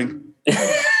firing.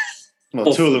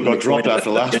 Well, 2 of them got dropped after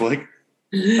last week.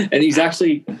 And he's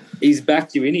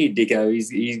backed you in here, Dicko.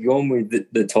 He's gone with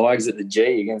the Tigers at the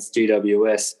G against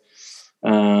GWS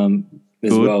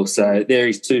as well. So there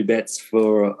is 2 bets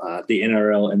for the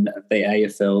NRL and the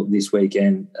AFL this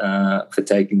weekend for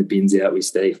taking the bins out with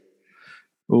Steve.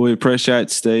 Well, we appreciate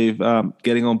Steve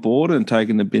getting on board and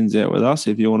taking the bins out with us.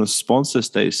 If you want to sponsor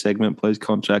Steve's segment, please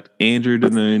contact Andrew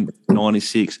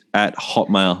Danoon96 at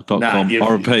hotmail.com. Nah, I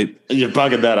repeat. You've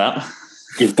buggered that up.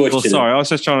 You've butchered Well, sorry, I was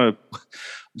just trying to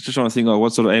think, like,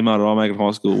 what sort of email did I make in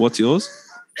high school? What's yours?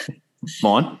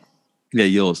 Mine? Yeah,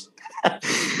 yours.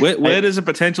 Where does a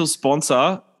potential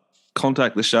sponsor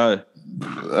contact the show?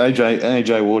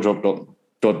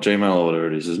 AJWardrop.gmail or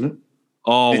whatever it is, isn't it?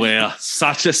 Oh, wow.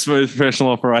 Such a smooth professional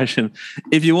operation.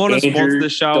 If you want to sponsor the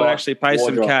show and actually pay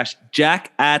some cash,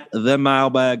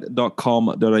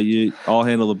 jack@themailbag.com.au. I'll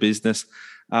handle the business.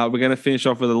 We're going to finish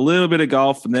off with a little bit of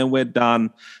golf and then we're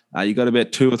done. You got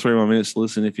about 2 or 3 more minutes to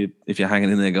listen if you're hanging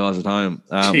in there, guys, at home.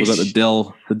 We've got the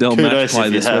Dell match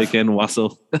play this weekend,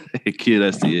 Wussel.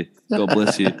 Kudos to you. God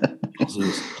bless you.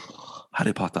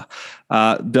 Harry Potter.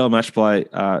 Dell match play.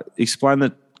 Explain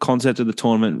the concept of the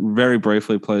tournament very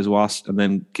briefly, please, Wuss, and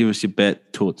then give us your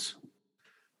bet, Toots.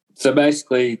 So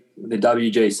basically, the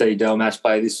WGC Dell match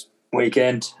play this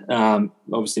weekend.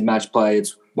 Obviously, match play,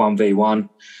 it's 1v1,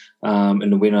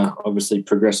 and the winner obviously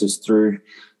progresses through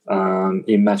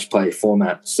in match play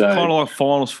format. So kind of like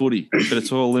finals footy, but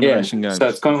it's all elimination games. So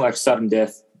it's kind of like sudden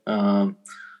death. I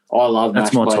love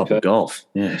match play. That's my type of golf.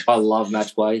 Yeah, I love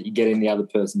match play. You get in the other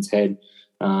person's head.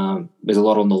 There's a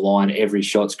lot on the line. Every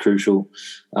shot's crucial.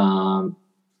 And,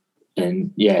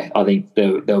 yeah, I think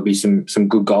there'll be some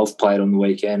good golf played on the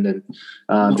weekend. And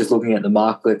just looking at the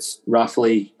markets,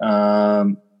 roughly,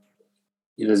 there's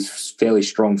a fairly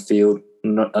strong field,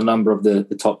 a number of the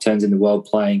top 10s in the world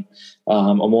playing.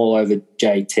 I'm all over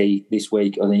JT this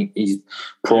week. I think he's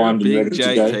primed and ready to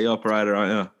go. JT operator,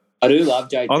 aren't you? I do love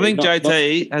JT. I think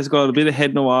JT has got a bit of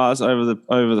head noirs over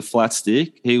the flat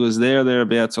stick. He was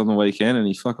thereabouts on the weekend and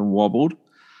he fucking wobbled.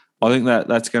 I think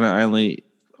that's going to only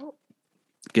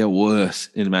get worse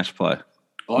in match play.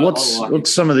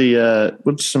 What's some of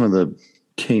the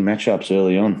key matchups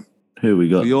early on? Who we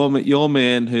got? Your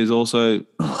man, who's also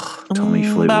Tommy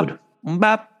Fleetwood.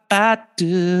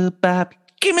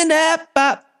 Give me that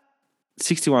bop.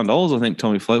 $61, I think,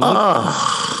 Tommy Fleetwood.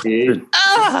 Oh,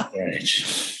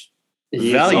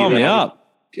 Sign me up.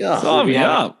 Sign me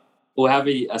up. We'll have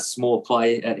a small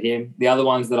play at him. The other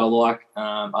ones that I like,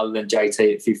 other than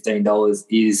JT at $15,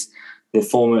 is the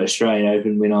former Australian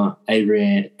Open winner,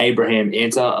 Abraham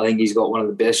Enter. I think he's got one of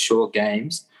the best short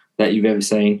games that you've ever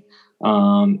seen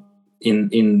on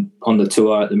the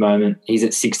tour at the moment. He's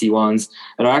at 61s.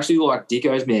 And I actually like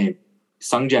Dicko's man,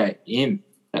 Sungjae, him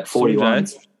at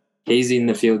 41s. He's in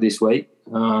the field this week.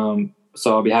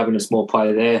 So I'll be having a small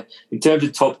play there. In terms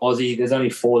of top Aussie, there's only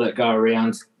 4 that go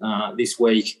around this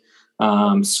week.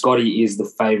 Scotty is the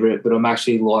favourite, but I'm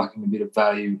actually liking a bit of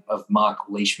value of Mark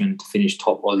Leishman to finish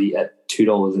top Aussie at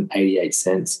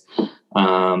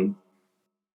 $2.88.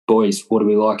 Boys, what do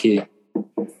we like here?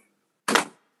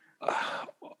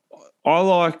 I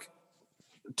like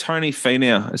Tony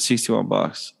Finau at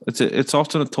 $61. It's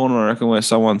often a tournament, I reckon, where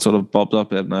someone sort of bobs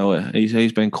up out of nowhere.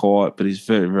 He's been quiet, but he's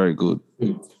very, very good.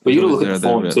 But you got to look at the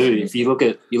form too. If you look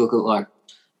at like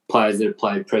players that have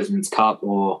played President's Cup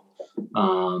or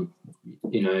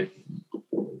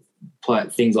play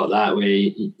things like that, where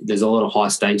there's a lot of high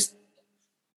stakes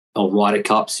or Ryder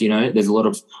Cups. There's a lot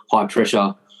of high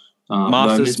pressure.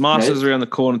 Masters around the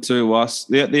corner too. Was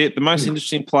the most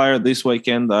interesting player this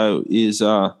weekend though is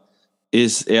our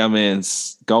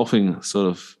man's golfing sort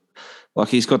of. Like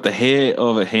he's got the hair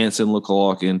of a Hanson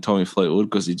lookalike in Tommy Fleetwood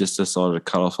because he just decided to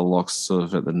cut off the locks sort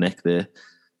of at the neck there.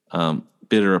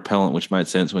 Bit of repellent, which made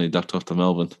sense when he ducked off to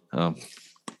Melbourne. No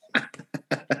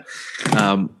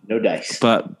dice.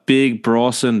 But big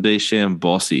Bryson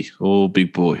DeChambeau,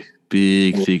 big boy,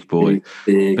 big boy.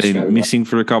 Been missing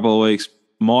for a couple of weeks.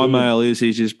 My mail is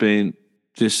he's just been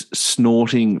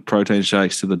snorting protein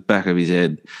shakes to the back of his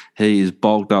head. He is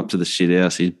bogged up to the shit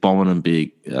house. He's bombing them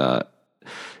big.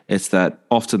 It's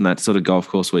often that sort of golf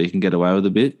course where you can get away with a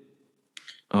bit.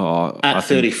 At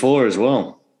 34 as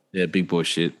well. Yeah, big boy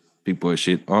shit.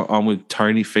 I'm with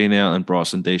Tony Finau and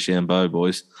Bryson DeChambeau,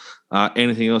 boys.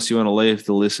 Anything else you want to leave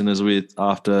the listeners with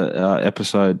after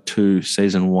episode 2,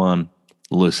 season 1,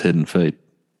 Loose Head and Feet?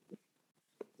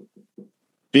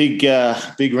 Big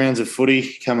rounds of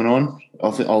footy coming on. I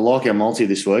like our multi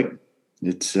this week.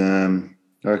 It's I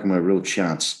reckon we're a real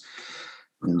chance.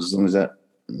 And as long as that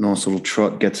nice little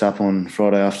trot gets up on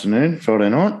Friday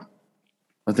night,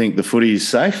 I think the footy is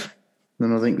safe.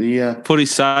 And I think the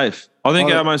footy's safe. I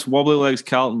think our most wobbly leg's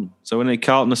Carlton. So we need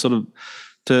Carlton to sort of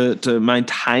to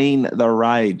maintain the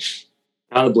rage.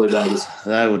 How the Blue Jays?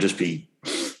 They will just be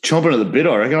chomping at the bit,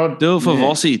 I reckon. Do it for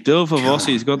Vossi. Vossi.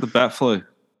 He's got the bat flu.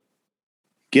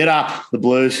 Get up, the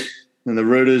Blues and the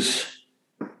Rooters.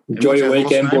 Enjoy your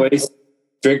weekend, boys.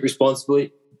 Drink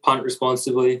responsibly, punt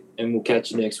responsibly, and we'll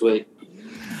catch you next week.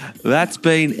 That's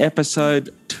been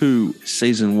episode 2,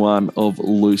 season 1 of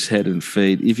Loose Head and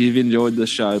Feed. If you've enjoyed the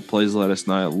show, please let us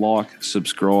know. Like,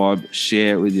 subscribe,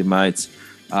 share it with your mates.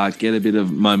 Get a bit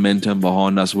of momentum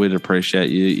behind us. We'd appreciate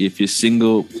you. If you're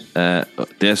single,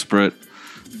 desperate,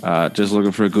 just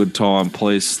looking for a good time,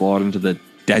 please slide into the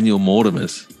Daniel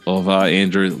Mortimers of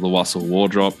Andrew the Wussel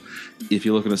Wardrop. If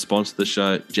you're looking to sponsor the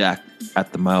show,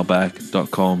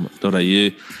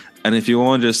 jack@themailbag.com.au. And if you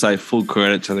want to just say full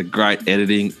credit to the great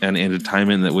editing and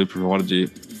entertainment that we provided you,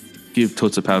 give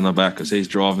Toots a pat on the back because he's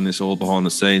driving this all behind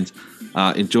the scenes.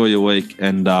 Enjoy your week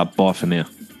and bye for now.